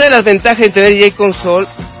 Otra de las ventajas de Internet DJ Console,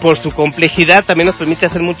 por su complejidad, también nos permite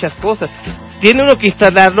hacer muchas cosas. Tiene uno que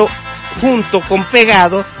instalarlo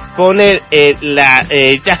pegado con la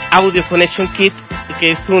Jack Audio Connection Kit,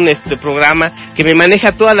 que es un programa que me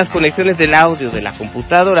maneja todas las conexiones del audio de la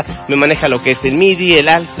computadora, me maneja lo que es el MIDI, el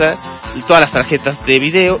alza, todas las tarjetas de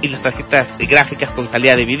video y las tarjetas de gráficas con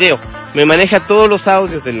salida de video. Me maneja todos los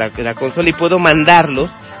audios de la consola y puedo mandarlos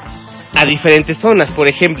a diferentes zonas. Por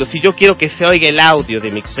ejemplo, si yo quiero que se oiga el audio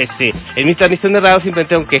de mi PC en mi transmisión de radio,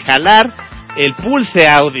 simplemente tengo que jalar el pulse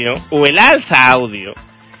audio o el alza audio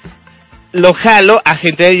lo jalo a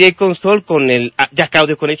Internet DJ Console con el Jack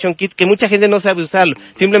Audio Connection Kit, que mucha gente no sabe usarlo.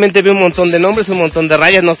 Simplemente ve un montón de nombres, un montón de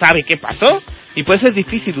rayas, no sabe qué pasó, y por eso es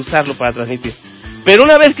difícil usarlo para transmitir. Pero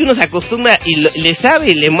una vez que uno se acostumbra y le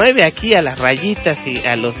sabe y le mueve aquí a las rayitas y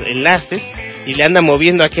a los enlaces, y le anda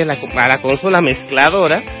moviendo aquí a la consola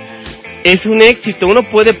mezcladora, es un éxito. Uno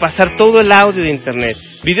puede pasar todo el audio de internet,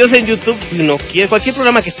 videos en YouTube si uno quiere, cualquier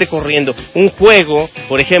programa que esté corriendo, un juego,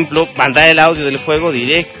 por ejemplo, mandar el audio del juego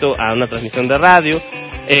directo a una transmisión de radio,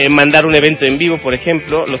 mandar un evento en vivo, por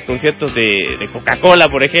ejemplo, los conciertos de Coca-Cola,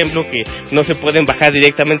 por ejemplo, que no se pueden bajar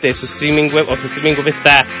directamente de su streaming web, o su streaming web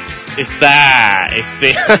está,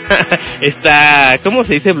 ¿cómo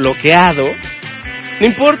se dice? Bloqueado. No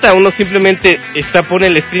importa, uno simplemente pone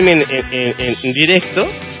el streaming en directo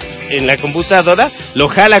en la computadora, lo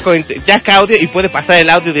jala con Jack Audio y puede pasar el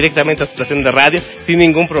audio directamente a su estación de radio sin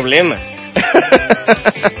ningún problema.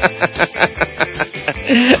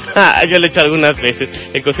 Yo lo he hecho algunas veces.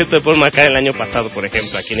 El concierto de Paul McCartney el año pasado, por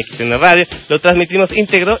ejemplo, aquí en MIXXX Radio, lo transmitimos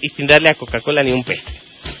íntegro y sin darle a Coca-Cola ni un peso.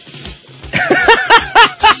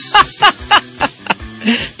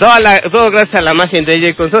 Todo gracias a la magia de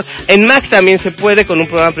DJ Console. En Mac también se puede con un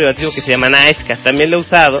programa privativo que se llama MIXXX. También lo he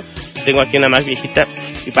usado. Tengo aquí una Mac viejita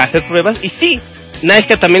y para hacer pruebas. Y sí,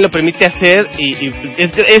 MIXXX también lo permite hacer y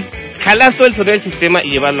es jalar todo el sonido del sistema y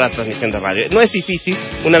llevarlo a la transmisión de radio. No es difícil,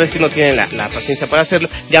 una vez que uno tiene la paciencia para hacerlo.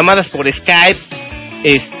 Llamadas por Skype,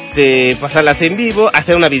 pasarlas en vivo,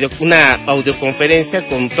 hacer una audioconferencia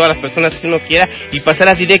con todas las personas que uno quiera y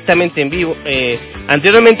pasarlas directamente en vivo.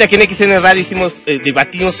 Anteriormente aquí en MIXXX Radio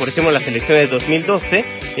debatimos, por ejemplo, las elecciones de 2012.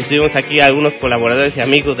 Estuvimos aquí algunos colaboradores y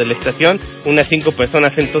amigos de la estación, unas 5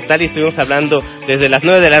 personas en total, y estuvimos hablando desde las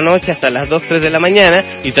 9 de la noche hasta las 2, 3 de la mañana,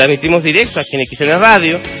 y transmitimos directo aquí en MIXXX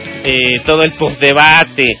Radio todo el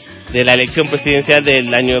postdebate de la elección presidencial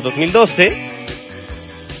del año 2012.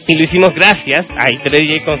 Y lo hicimos gracias a Internet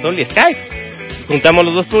DJ Console y Skype. Juntamos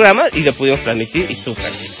los dos programas y lo pudimos transmitir y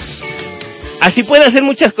súper bien. Así pueden hacer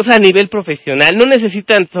muchas cosas a nivel profesional. No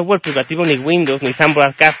necesitan software privativo ni Windows ni Sam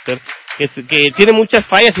Broadcaster, que tiene muchas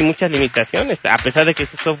fallas y muchas limitaciones, a pesar de que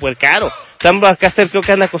es un software caro. Sam Broadcaster creo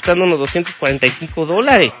que anda costando unos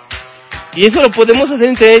 $245. Y eso lo podemos hacer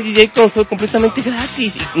en Internet DJ Console completamente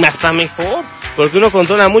gratis y hasta mejor, porque uno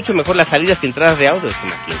controla mucho mejor las salidas y entradas de audio de su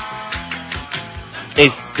máquina.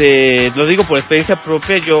 Lo digo por experiencia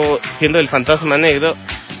propia. Yo, siendo el Fantasma Negro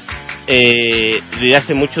desde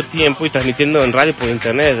hace mucho tiempo y transmitiendo en radio por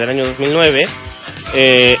internet desde el año 2009,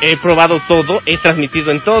 he probado todo, he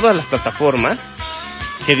transmitido en todas las plataformas.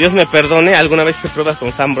 Que Dios me perdone, alguna vez que pruebas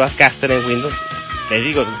con Sam Broadcaster en Windows, te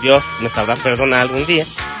digo, Dios me sabrá perdonar algún día.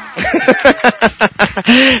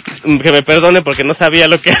 Que me perdone porque no sabía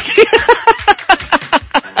lo que hacía.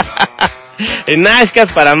 En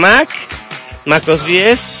MIXXX para Mac, MacOS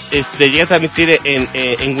 10, llegué a transmitir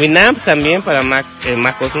en Winamp también para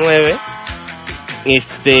MacOS 9.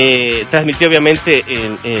 Transmití obviamente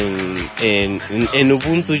en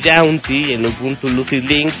Ubuntu Jaunty, en Ubuntu Lucid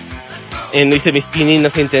Link, hice mis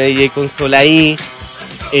pininos en Internet DJ Console ahí,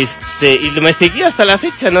 y me seguí hasta la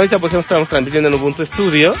fecha, ¿no? Ahorita por ejemplo estamos transmitiendo en Ubuntu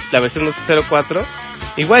Studio, la versión 2.04,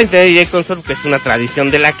 igual Internet DJ Console, que es una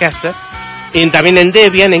tradición de la casa. Y también en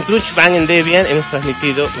Debian, en Crunchbang, en Debian, hemos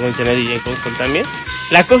transmitido con Internet DJ Console también.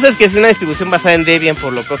 La cosa es que es una distribución basada en Debian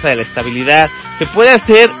por lo cosa de la estabilidad. Se puede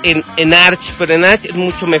hacer en Arch, pero en Arch es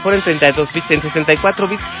mucho mejor en 32 bits. En 64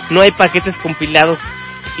 bits no hay paquetes compilados.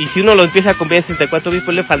 Y si uno lo empieza a compilar en 64 bits,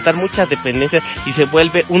 puede faltar muchas dependencias y se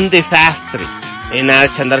vuelve un desastre en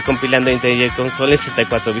Arch andar compilando en Internet DJ Console en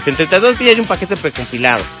 64 bits. En 32 bits hay un paquete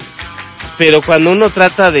precompilado. Pero cuando uno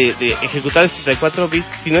trata de ejecutar el 64 bits,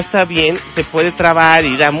 si no está bien, se puede trabar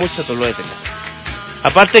y da mucho dolor de cabeza.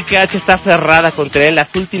 Aparte que H está cerrada con tener las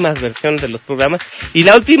últimas versiones de los programas, y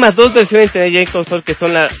las últimas dos versiones de DJ Console, que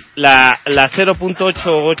son la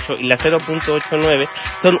 0.88 y la 0.89,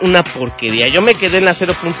 son una porquería. Yo me quedé en la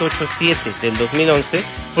 0.87 del 2011,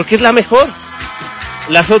 porque es la mejor.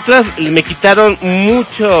 Las otras me quitaron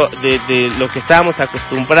mucho de lo que estábamos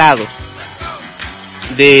acostumbrados.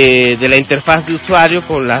 De la interfaz de usuario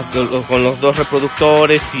con los dos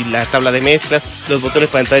reproductores y la tabla de mezclas, los botones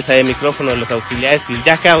para entrar y salir del micrófono, los auxiliares y el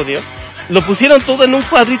jack audio. Lo pusieron todo en un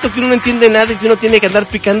cuadrito que uno no entiende nada y que uno tiene que andar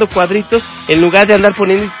picando cuadritos en lugar de andar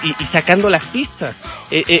poniendo y sacando las pistas.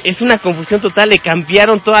 Es una confusión total. Le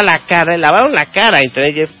cambiaron toda la cara, le lavaron la cara a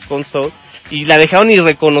Internet DJ Console y la dejaron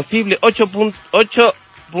irreconocible. 0.8.8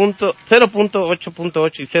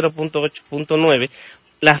 y 0.8.9.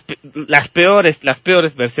 Las peores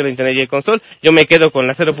versiones de Internet DJ Console. Yo me quedo con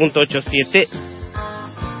la 0.87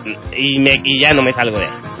 y ya no me salgo de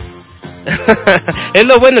ahí. Es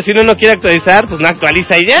lo bueno, si uno no quiere actualizar, pues no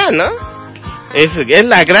actualiza y ya, ¿no? Es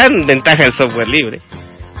la gran ventaja del software libre.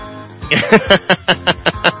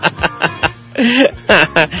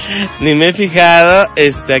 Ni me he fijado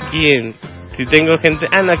aquí en si tengo gente.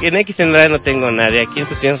 No, aquí en XN Radio no tengo nadie. Aquí en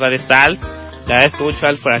su tienda Radio Sal. Le agradezco mucho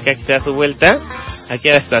al por acá que se da su vuelta. Aquí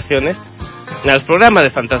a las estaciones. Al programa de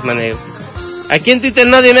Fantasma Negro. Aquí en Twitter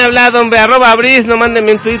nadie me ha hablado, hombre. @Bris, no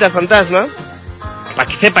mándenme un tweet al fantasma. Para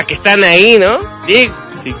que sepa que están ahí, ¿no? Digo,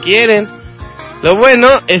 si quieren. Lo bueno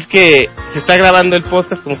es que se está grabando el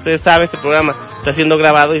podcast, como ustedes saben, este programa está siendo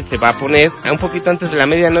grabado y se va a poner a un poquito antes de la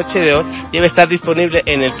medianoche de hoy. Debe estar disponible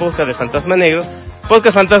en el podcast de Fantasma Negro,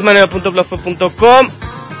 podcastfantasmanegro.blogspot.com,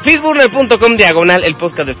 facebook.com/ el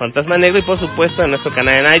podcast de Fantasma Negro y por supuesto en nuestro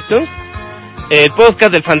canal en iTunes, el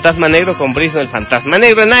podcast del Fantasma Negro con Brisno, el Fantasma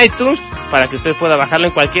Negro en iTunes, para que usted pueda bajarlo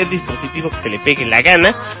en cualquier dispositivo que se le pegue la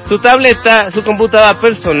gana, su tableta, su computadora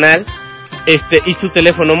personal, y su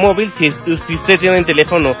teléfono móvil. Si usted tiene un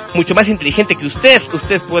teléfono mucho más inteligente que usted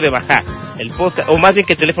puede bajar el podcast, o más bien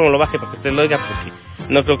que el teléfono lo baje para que usted lo oiga, porque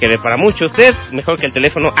no creo que dé para mucho. Usted, mejor que el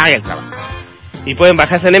teléfono haga el trabajo. Y pueden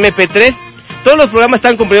bajarse en MP3. Todos los programas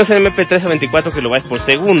están comprimidos en MP3 a 24 kilobytes por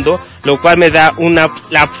segundo, lo cual me da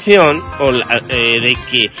la opción de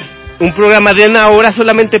que un programa de una hora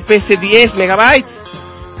solamente pese 10 megabytes.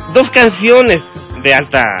 2 canciones de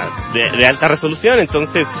alta resolución,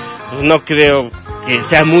 entonces pues no creo que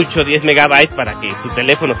sea mucho 10 megabytes para que su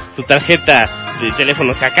tarjeta de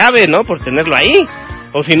teléfono se acabe, ¿no? Por tenerlo ahí.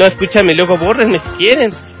 O si no, escúchame y luego bórrenme si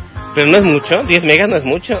quieren. Pero no es mucho, 10 megas no es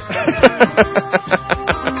mucho.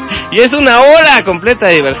 Y es una hora completa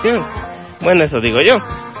de diversión. Bueno, eso digo yo.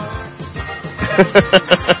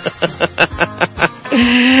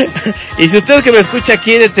 Y si usted que me escucha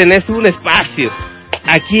quiere tener un espacio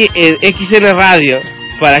aquí en XN Radio,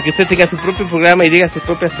 para que usted tenga su propio programa y diga sus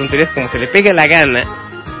propias tonterías como se le pegue la gana,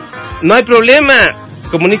 no hay problema.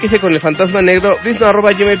 Comuníquese con el Fantasma Negro,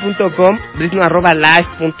 brisno@gmail.com,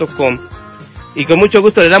 brisno@live.com, y con mucho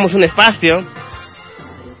gusto le damos un espacio.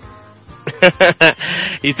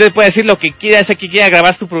 Y usted puede decir lo que quiera, sea que quiera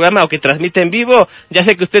grabar su programa o que transmite en vivo, ya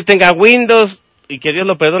sea que usted tenga Windows y que Dios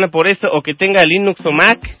lo perdone por eso, o que tenga Linux o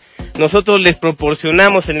Mac. Nosotros les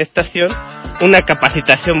proporcionamos en la estación una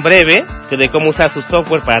capacitación breve de cómo usar su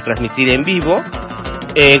software para transmitir en vivo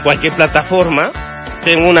en cualquier plataforma.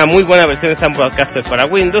 Tengo una muy buena versión de Sound Broadcaster para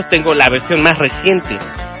Windows, tengo la versión más reciente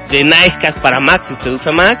de Nicecast para Mac si usted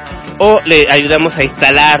usa Mac, o le ayudamos a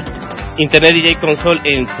instalar Internet DJ Console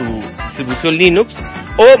en su distribución Linux,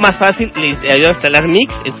 o más fácil, le ayudamos a instalar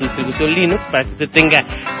Mix en su distribución Linux para que usted tenga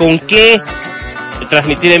con qué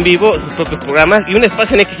transmitir en vivo sus propios programas y un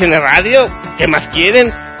espacio en XN Radio. ¿Qué más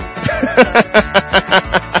quieren?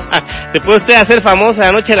 Se puede usted hacer famosa de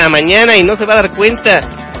la noche a la mañana y no se va a dar cuenta,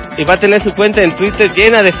 y va a tener su cuenta en Twitter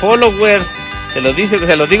llena de followers. Se lo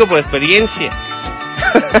digo por experiencia.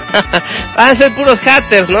 Van a ser puros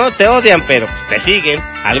haters, ¿no? Te odian, pero te siguen.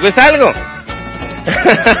 Algo es algo.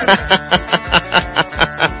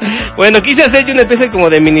 Bueno, quise hacer yo una especie como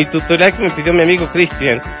de mini tutorial que me pidió mi amigo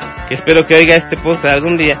Cristian, que espero que oiga este post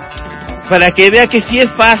algún día, para que vea que sí es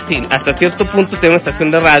fácil hasta cierto punto tener una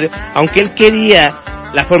estación de radio, aunque él quería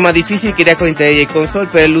la forma difícil, quería con Internet y Console,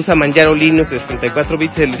 pero él usa Manjaro Linux de 64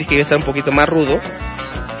 bits, le dije que iba a estar un poquito más rudo,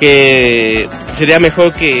 que sería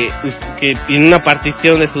mejor que en una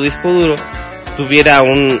partición de su disco duro tuviera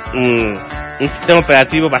un sistema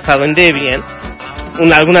operativo basado en Debian,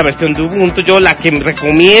 alguna versión de Ubuntu. Yo la que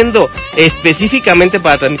recomiendo específicamente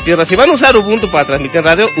para transmitir radio, si van a usar Ubuntu para transmitir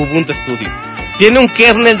radio, Ubuntu Studio. Tiene un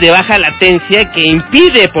kernel de baja latencia que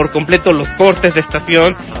impide por completo los cortes de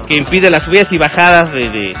estación, que impide las subidas y bajadas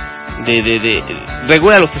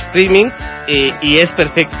regula los streaming, y es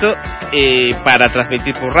perfecto para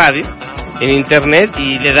transmitir por radio en internet,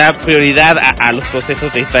 y le da prioridad a los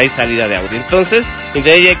procesos de entrada y salida de audio. Entonces,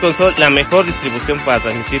 Internet DJ Console, la mejor distribución para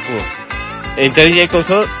transmitir por Internet DJ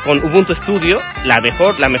Console con Ubuntu Studio, la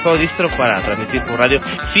mejor distro para transmitir por radio,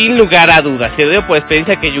 sin lugar a dudas. Se dio por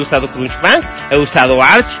experiencia que yo he usado Crunchband, he usado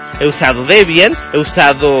Arch, he usado Debian, he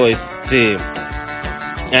usado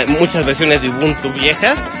muchas versiones de Ubuntu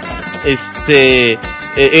viejas,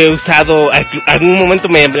 he usado, algún momento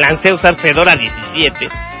me lancé a usar Fedora 17.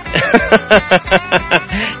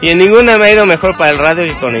 Y en ninguna me ha ido mejor para el radio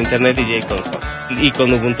que con Internet DJ Console y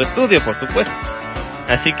con Ubuntu Studio, por supuesto.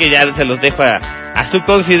 Así que ya se los dejo a su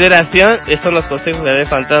consideración. Estos son los consejos de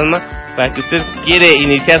Fantasma para que usted quiere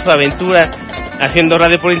iniciar su aventura haciendo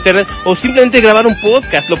radio por internet, o simplemente grabar un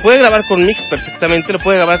podcast. Lo puede grabar con Mix perfectamente, lo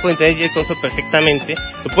puede grabar con Internet DJ Console perfectamente,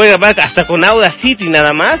 lo puede grabar hasta con Audacity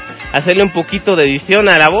nada más, hacerle un poquito de edición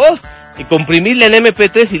a la voz y comprimirle en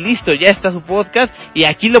MP3 y listo, ya está su podcast, y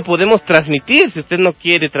aquí lo podemos transmitir si usted no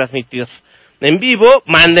quiere transmitir en vivo,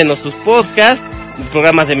 mándenos sus podcasts,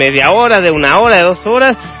 programas de media hora, de 1 hora, de 2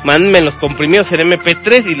 horas, mándenme los comprimidos en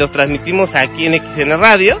MP3 y los transmitimos aquí en XN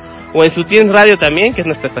Radio, o en su TIENS Radio también, que es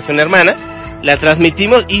nuestra estación hermana, la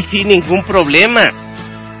transmitimos y sin ningún problema.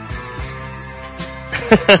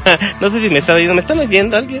 No sé si me está oyendo, ¿me están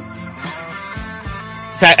oyendo alguien?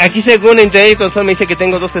 O sea, aquí según Internet y Console me dice que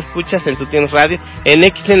tengo 2 escuchas en su TIENS Radio. En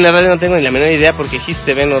XN Radio no tengo ni la menor idea porque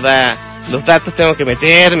XTV no da los datos, tengo que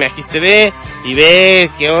meterme a XTV y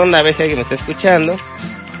ver qué onda, a ver si alguien me está escuchando.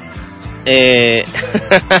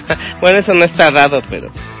 Bueno, eso no está dado,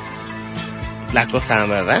 pero la cosa,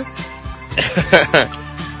 ¿verdad?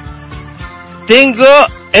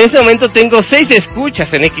 En este momento tengo 6 escuchas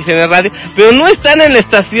en XN Radio, pero no están en la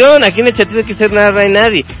estación. Aquí en el chatito de XN Radio no hay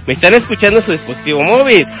nadie. Me están escuchando en su dispositivo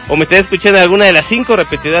móvil, o me están escuchando en alguna de las 5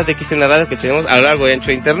 repetidoras de XN Radio que tenemos a lo largo y ancho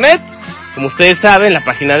de internet. Como ustedes saben, la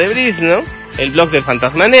página de Brice, ¿no? El blog del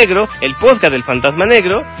Fantasma Negro, el podcast del Fantasma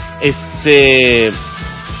Negro, que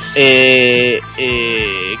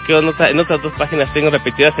en otras 2 páginas tengo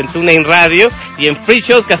repetidas en TuneIn Radio y en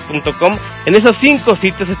freeshowcast.com. En esos 5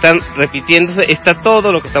 sitios están repitiéndose, está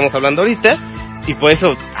todo lo que estamos hablando ahorita, y por eso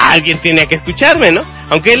alguien tiene que escucharme, ¿no?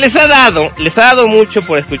 Aunque les ha dado mucho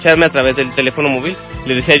por escucharme a través del teléfono móvil.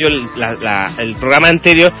 Les decía yo el programa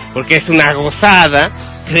anterior, porque es una gozada,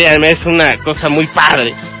 créanme, es una cosa muy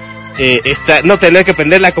padre. No tener que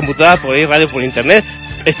prender la computadora por ir radio por internet.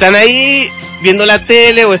 Están ahí viendo la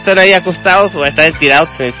tele, o están ahí acostados, o están tirados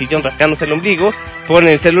en el sillón rascándose el ombligo,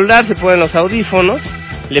 ponen el celular, se ponen los audífonos,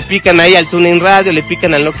 le pican ahí al TuneIn Radio, le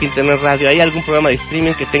pican al Nokia Internet Radio, hay algún programa de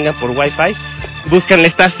streaming que tengan por Wi-Fi, buscan la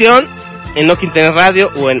estación en Nokia Internet Radio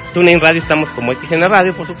o en TuneIn Radio, estamos como XN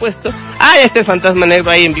Radio, por supuesto. Ya está el Fantasma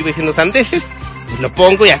Negro ahí en vivo diciendo sandeces, pues lo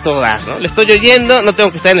pongo y a todo dar, ¿no? Le estoy oyendo, no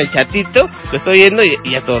tengo que estar en el chatito, lo estoy oyendo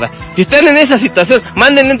y a todo dar. Si están en esa situación,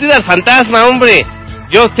 mándenle un al fantasma, hombre.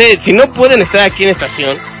 Yo sé, si no pueden estar aquí en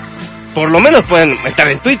estación, por lo menos pueden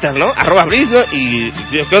estar en Twitter, ¿no? @Brice, ¿no? Y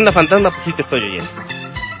 ¿qué onda, fantasma? Pues sí te estoy oyendo.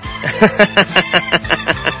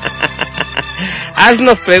 Ash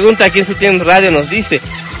nos pregunta aquí en su TIENS Radio, nos dice,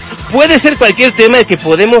 ¿puede ser cualquier tema el que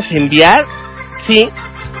podemos enviar? Sí,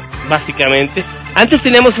 básicamente. Antes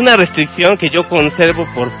teníamos una restricción que yo conservo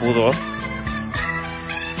por pudor,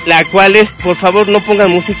 la cual es, por favor, no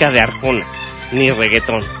pongan música de Arjona, ni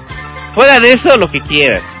reggaetón. Fuera de eso, lo que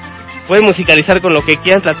quieran. Pueden musicalizar con lo que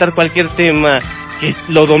quieran, tratar cualquier tema que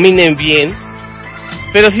lo dominen bien.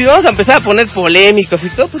 Pero si vamos a empezar a poner polémicos y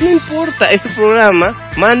todo, pues no importa. Es su programa,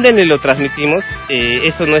 mándenle y lo transmitimos.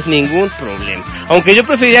 Eso no es ningún problema. Aunque yo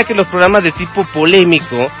preferiría que los programas de tipo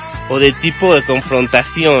polémico o de tipo de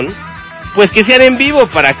confrontación, pues que sean en vivo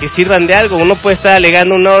para que sirvan de algo. Uno puede estar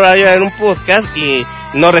alegando 1 hora en un podcast y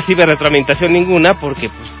no recibe retroalimentación ninguna porque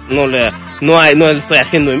pues no lo estoy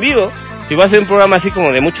haciendo en vivo. Si va a ser un programa así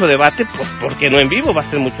como de mucho debate, pues ¿por qué no en vivo? Va a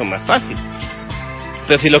ser mucho más fácil.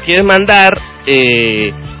 Pero si lo quieren mandar,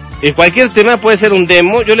 cualquier tema puede ser un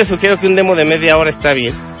demo. Yo les sugiero que un demo de media hora está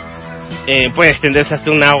bien. Puede extenderse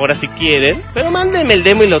hasta 1 hora si quieren, pero mándenme el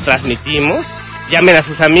demo y lo transmitimos. Llamen a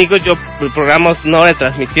sus amigos, yo programo 1 hora de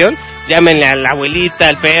transmisión. Llámenle a la abuelita,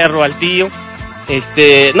 al perro, al tío.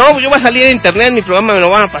 No, yo voy a salir a internet, mi programa me lo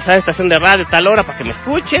van a pasar a estación de radio tal hora para que me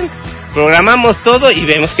escuchen. Programamos todo y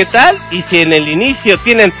vemos qué tal. Y si en el inicio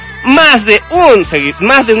tienen más de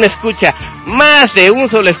una escucha, más de un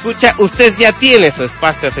solo escucha, usted ya tiene su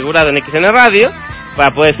espacio asegurado en XN Radio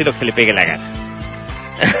para poder decir lo que se le pegue la gana.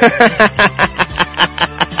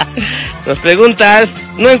 Nos preguntas,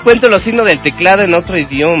 no encuentro los signos del teclado en otro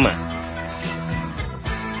idioma.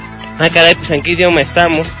 Caray, pues ¿en qué idioma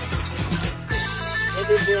estamos?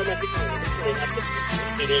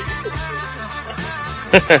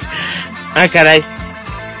 Caray.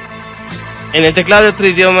 En el teclado de otro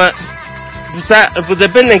idioma, pues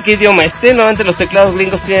depende en qué idioma esté. Normalmente los teclados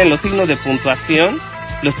gringos tienen los signos de puntuación,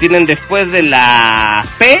 los tienen después de la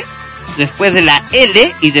P, después de la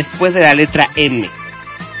L y después de la letra M.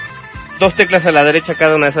 2 teclas a la derecha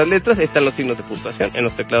cada una de esas letras, están los signos de puntuación en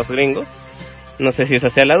los teclados gringos. No sé si esa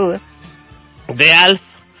sea la duda. De Alf.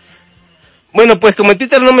 Bueno, pues como en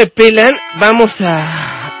Twitter no me pelan, vamos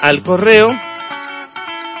al correo.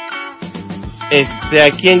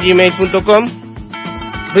 Aquí en gmail.com,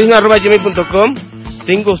 prisma@gmail.com.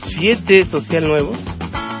 Tengo 7 social nuevos.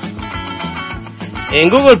 En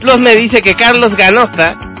Google Plus me dice que Carlos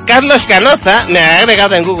Ganoza me ha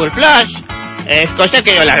agregado en Google Plus. Es cosa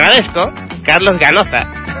que yo le agradezco. Carlos Ganoza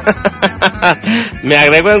me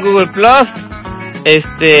agregó en Google Plus.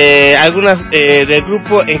 Algunas del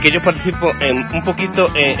grupo en que yo participo un poquito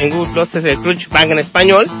en Google Plus es el Clutch Bang en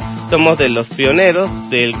español. Somos de los pioneros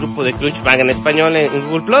del grupo de Clutch Bang en español en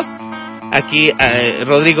Google Plus. Aquí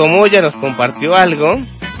Rodrigo Moya nos compartió algo.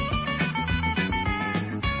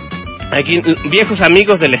 Aquí viejos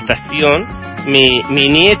amigos de la estación, mi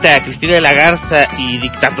nieta Cristina de la Garza y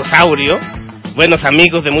Dictatosaurio, buenos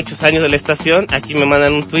amigos de muchos años de la estación, aquí me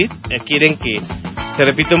mandan un tweet, quieren que se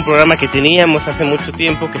repita un programa que teníamos hace mucho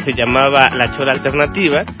tiempo que se llamaba La Chora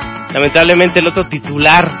Alternativa. Lamentablemente el otro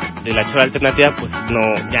titular de La Chora Alternativa pues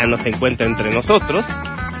ya no se encuentra entre nosotros,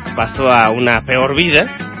 pasó a una peor vida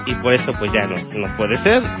y por eso pues ya no puede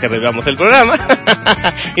ser que revivamos el programa.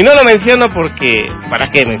 Y no lo menciono porque ¿para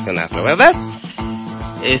qué mencionarlo, verdad?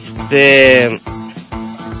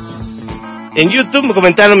 En YouTube me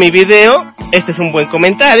comentaron mi video. Este es un buen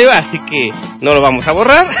comentario, así que no lo vamos a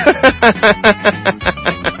borrar.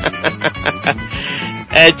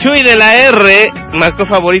 Chuy de la R marcó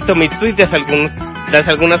favorito mi tweet de hace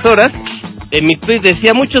algunas horas. En mi tweet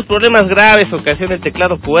decía: muchos problemas graves ocasiona el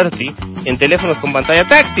teclado QWERTY en teléfonos con pantalla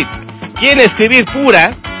táctil. Quieren escribir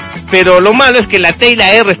pura, pero lo malo es que la T y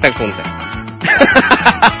la R están juntas.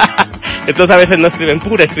 Entonces a veces no escriben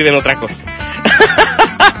pura, escriben otra cosa.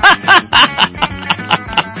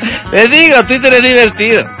 Les digo, Twitter es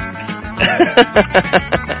divertido.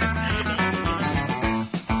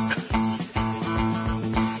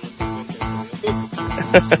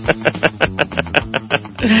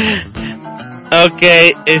 Ok,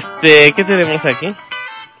 ¿qué tenemos aquí?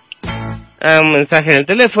 Un mensaje en el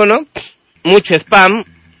teléfono, mucho spam.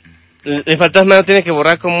 El fantasma no tiene que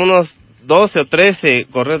borrar como unos 12 o 13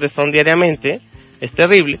 correos de spam diariamente. Es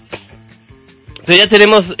terrible. Entonces ya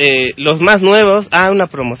tenemos los más nuevos. Una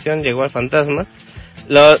promoción llegó al fantasma.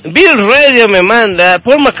 Bill Radio me manda: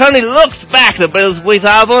 Paul McCartney looks back the Beatles with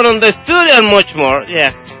album on the studio and much more.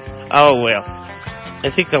 Yeah. Oh well.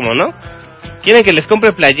 Así como, ¿no? Quieren que les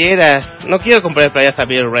compre playeras. No quiero comprar playeras a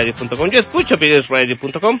beatlesradio.com. Yo escucho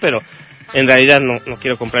beatlesradio.com, pero en realidad no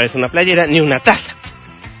quiero comprarles una playera ni una taza.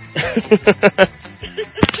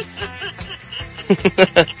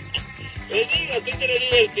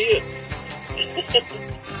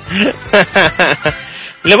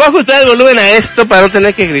 Le voy a ajustar el volumen a esto para no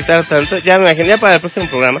tener que gritar tanto. Ya me imaginé para el próximo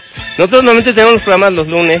programa. Nosotros normalmente tenemos los programas los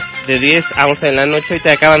lunes de 10 a 11 de la noche.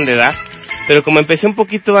 Ahorita acaban de dar, pero como empecé un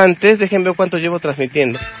poquito antes, déjenme ver cuánto llevo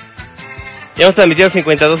transmitiendo. Ya hemos transmitido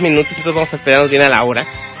 52 minutos, entonces vamos a esperarnos bien a la hora,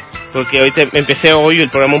 porque ahorita empecé hoy el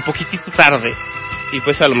programa un poquitito tarde y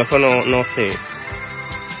pues a lo mejor no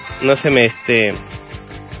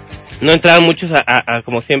entraron muchos a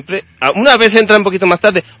como siempre. Una vez entran un poquito más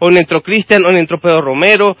tarde. Hoy no entró Cristian, hoy no entró Pedro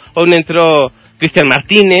Romero, hoy no entró Cristian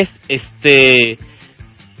Martínez.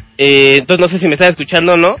 Entonces no sé si me están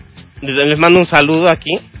escuchando o no. Les mando un saludo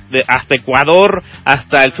aquí, hasta Ecuador,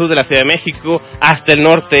 hasta el sur de la Ciudad de México, hasta el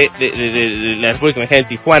norte de la República Mexicana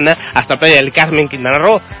de Tijuana, hasta Playa del Carmen, Quintana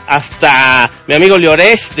Roo, hasta mi amigo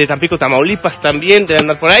Llorés de Tampico, Tamaulipas también, de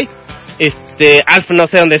andar por ahí. Alf no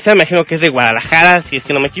sé dónde sea, me imagino que es de Guadalajara, si es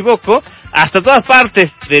que no me equivoco, hasta todas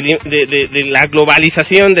partes de la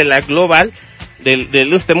globalización, de la global, de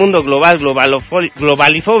este mundo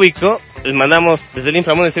globalifóbico. Les mandamos desde el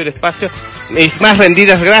inframundo del ciberespacio mis más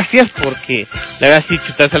rendidas gracias, porque la verdad sí,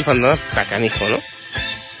 chutarse al fantasma está canijo, ¿no?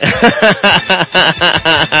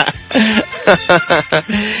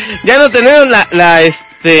 Ya no tenemos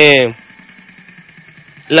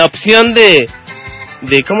la opción de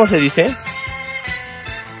 ¿cómo se dice?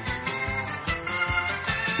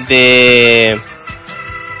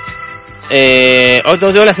 Hoy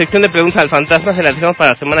nos dio la sección de preguntas al fantasma, se la dejamos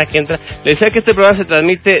para la semana que entra. Les decía que este programa se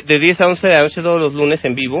transmite de 10 a 11 de la noche todos los lunes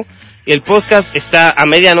en vivo, y el podcast está a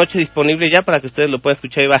medianoche disponible ya para que ustedes lo puedan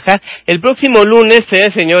escuchar y bajar. El próximo lunes,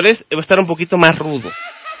 señores, va a estar un poquito más rudo.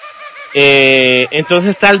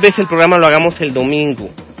 Entonces tal vez el programa lo hagamos el domingo.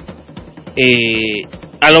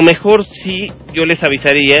 A lo mejor sí, yo les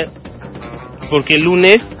avisaría, porque el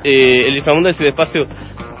lunes el inframundo del ciberespacio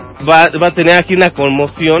va a tener aquí una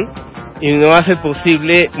conmoción y no va a ser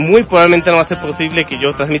posible, muy probablemente no va a ser posible que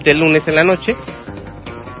yo transmita el lunes en la noche.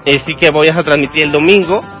 Así que voy a transmitir el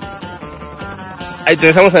domingo. Ahí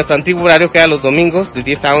regresamos a nuestro antiguo horario, que era los domingos de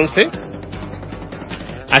 10 a 11.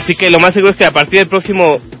 Así que lo más seguro es que a partir del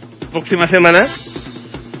próxima semana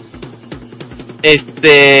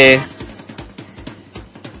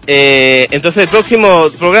entonces el próximo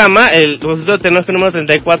programa, el Consultorio Tecnológico número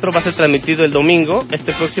 34, va a ser transmitido el domingo.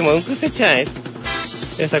 Este próximo, ¿qué fecha es?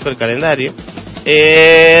 Ya saco el calendario.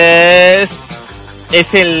 Es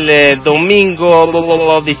el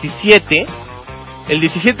domingo 17. El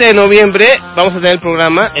 17 de noviembre vamos a tener el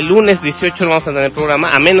programa. El lunes 18 no vamos a tener el programa,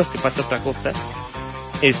 a menos que pase otra cosa.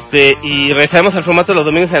 Y regresaremos al formato de los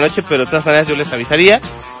domingos de la noche, pero de todas maneras yo les avisaría.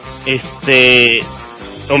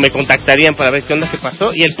 o me contactarían para ver qué onda, qué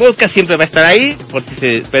pasó. Y el podcast siempre va a estar ahí, por si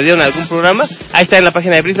se perdieron algún programa. Ahí está en la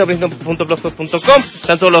página de brisno.blogspot.com.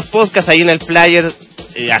 Están todos los podcasts ahí en el player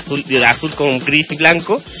azul con gris y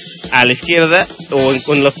blanco a la izquierda, o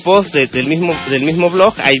con los posts del mismo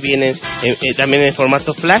blog. Ahí vienen también en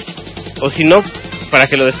formato flash, o si no, para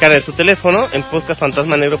que lo descargue en su teléfono en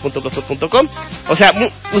podcastfantasmanegro.blogspot.com. O sea,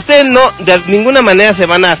 ustedes no, de ninguna manera se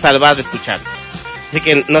van a salvar de escucharlo, así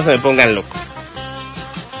que no se me pongan locos.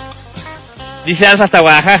 Dice Alfa hasta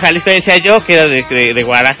Guadalajara, Jalisco, decía yo que era de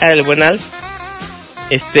Guadalajara, el buen Alf.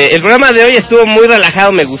 El programa de hoy estuvo muy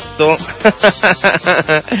relajado, me gustó.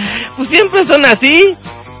 Pues siempre son así.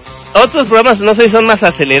 Otros programas, no sé, son más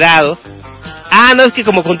acelerados. No, es que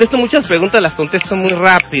como contesto muchas preguntas, las contesto muy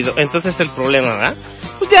rápido. Entonces es el problema, ¿verdad?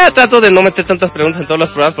 Pues ya trato de no meter tantas preguntas en todos los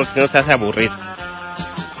programas porque si no se hace aburrir.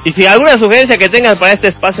 Y si alguna sugerencia que tengan para este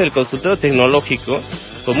espacio del Consultorio Tecnológico,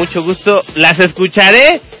 con mucho gusto las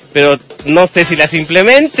escucharé, pero no sé si las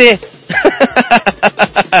implemente.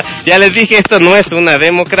 Ya les dije, esto no es una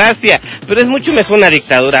democracia, pero es mucho mejor una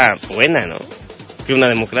dictadura buena, ¿no? Que una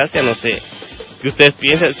democracia, no sé. ¿Qué ustedes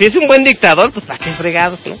piensan? Si es un buen dictador, pues ¿para qué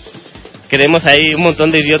fregados, no? Queremos ahí un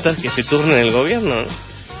montón de idiotas que se turnen en el gobierno, ¿no?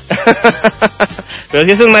 Pero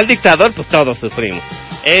si es un mal dictador, pues todos sufrimos.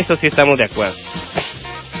 Eso sí estamos de acuerdo.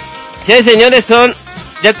 Sí, señores,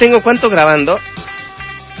 ya tengo cuánto grabando.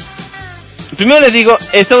 Primero les digo,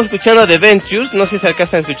 estamos escuchando The Ventures, no sé si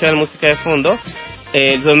alcanzan a escuchar la música de fondo.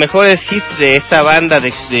 Los mejores hits de esta banda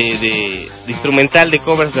de instrumental de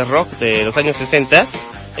covers de rock de los años 60.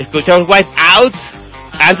 Escuchamos White Out,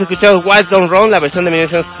 antes escuchamos White Don't Run, la versión de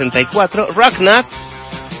 1964, Rocknut,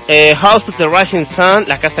 House of the Rushing Sun,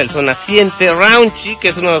 la casa del sol naciente, Raunchy, que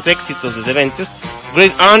es uno de los éxitos de The Ventures,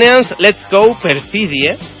 Green Onions, Let's Go,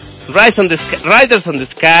 Perfidia, Riders on the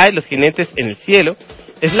Sky, Los Jinetes en el Cielo,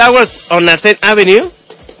 Flowers on a 10th Avenue,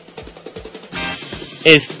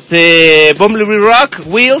 Bumblebee Rock,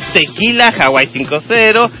 Wheels, Tequila, Hawaii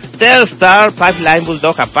 5-0, Telstar, Pipeline,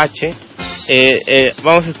 Bulldog, Apache.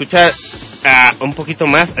 Vamos a escuchar un poquito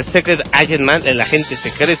más a Secret Agent Man, el agente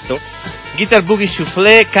secreto, Guitar Boogie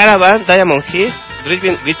Shuffle, Caravan, Diamond Head,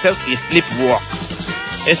 Driven Guitars y Sleepwalk.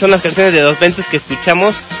 Esas son las canciones de los Ventures que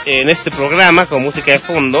escuchamos en este programa con música de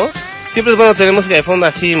fondo. Siempre es bueno tener música de fondo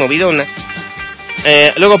así movidona.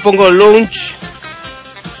 Luego pongo Lunch,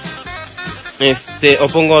 o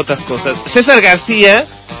pongo otras cosas. César García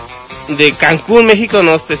de Cancún, México,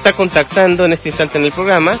 nos está contactando en este instante en el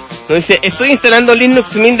programa. Nos dice: estoy instalando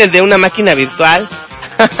Linux Mint desde una máquina virtual.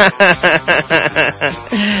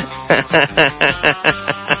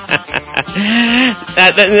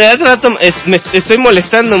 Hace rato me estoy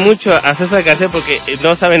molestando mucho a César García porque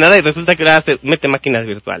no sabe nada y resulta que ahora se mete máquinas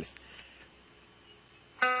virtuales.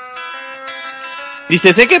 Dice: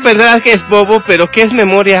 sé que pensarás que es bobo, pero ¿qué es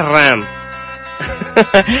memoria RAM?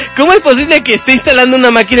 ¿Cómo es posible que esté instalando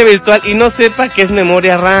una máquina virtual y no sepa qué es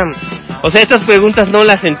memoria RAM? O sea, estas preguntas no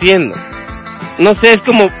las entiendo. No sé, es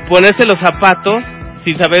como ponerse los zapatos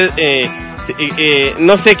sin saber,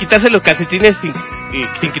 no sé, quitarse los calcetines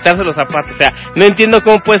sin quitarse los zapatos. O sea, no entiendo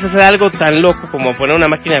cómo puedes hacer algo tan loco como poner una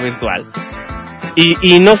máquina virtual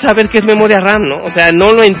y no saber qué es memoria RAM, ¿no? O sea,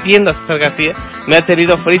 no lo entiendo, César García. Me ha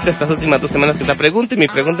tenido frito estas últimas 2 semanas que la pregunta, y mi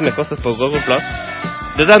pregunta me costas por Google Plus.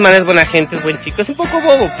 De todas maneras, buena gente, es buen chico, es un poco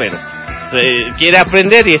bobo, pero quiere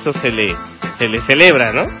aprender y eso se le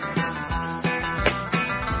celebra, ¿no?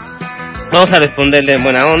 Vamos a responderle en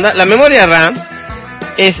buena onda. La memoria RAM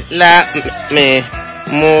es la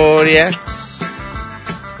memoria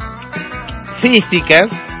física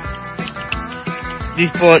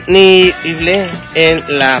disponible en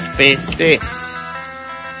la PC.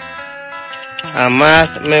 A más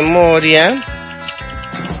memoria,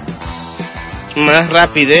 más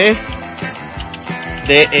rapidez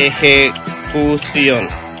de ejecución.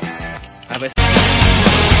 A ver.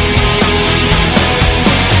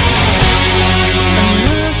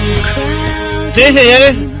 Sí,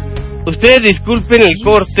 señores, ustedes disculpen el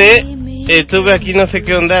corte. Tuve aquí no sé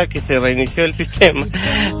qué onda, que se reinició el sistema.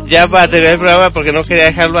 Ya para terminar el programa porque no quería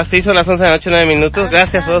dejarlo así. Son las 11 de la noche, 9 minutos.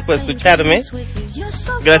 Gracias a todos por escucharme.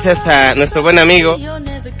 Gracias a nuestro buen amigo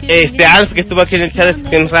Alf, que estuvo aquí en el chat de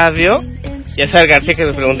MIXXX y a Sar García, que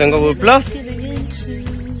nos preguntó en Google Plus.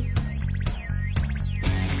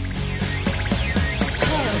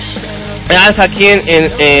 Alf aquí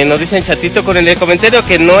nos dice en chatito con el comentario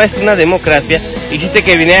que no es una democracia. Hiciste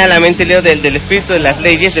que viniera a la mente el libro del espíritu de las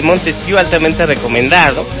leyes de Montesquieu, altamente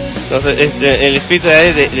recomendado. Entonces, el espíritu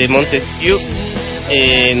de Montesquieu,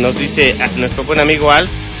 nos dice a nuestro buen amigo Alf,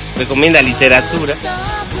 recomienda literatura.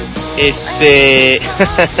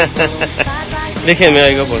 Déjenme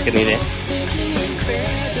oigo porque ni idea.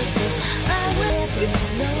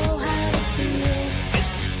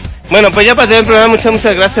 Bueno, pues ya para terminar el programa,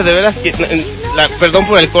 muchas gracias, de veras. Perdón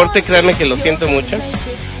por el corte, créanme que lo siento mucho.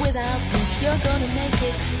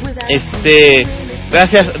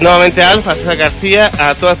 Gracias nuevamente a Alfa, a César García,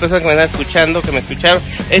 a todas las personas que me están escuchando, que me escucharon.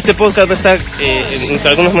 Este podcast va a estar en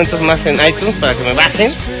algunos momentos más en iTunes para que me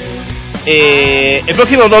bajen. El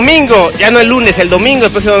próximo domingo, ya no el lunes, el domingo,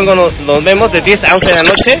 el próximo domingo nos vemos de 10 a 11 de la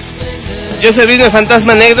noche. Yo soy Luis el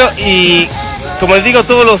Fantasma Negro y, como les digo,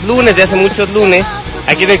 todos los lunes, de hace muchos lunes,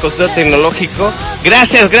 aquí en el Consultorio Tecnológico.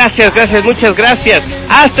 Gracias, muchas gracias.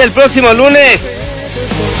 Hasta el próximo lunes.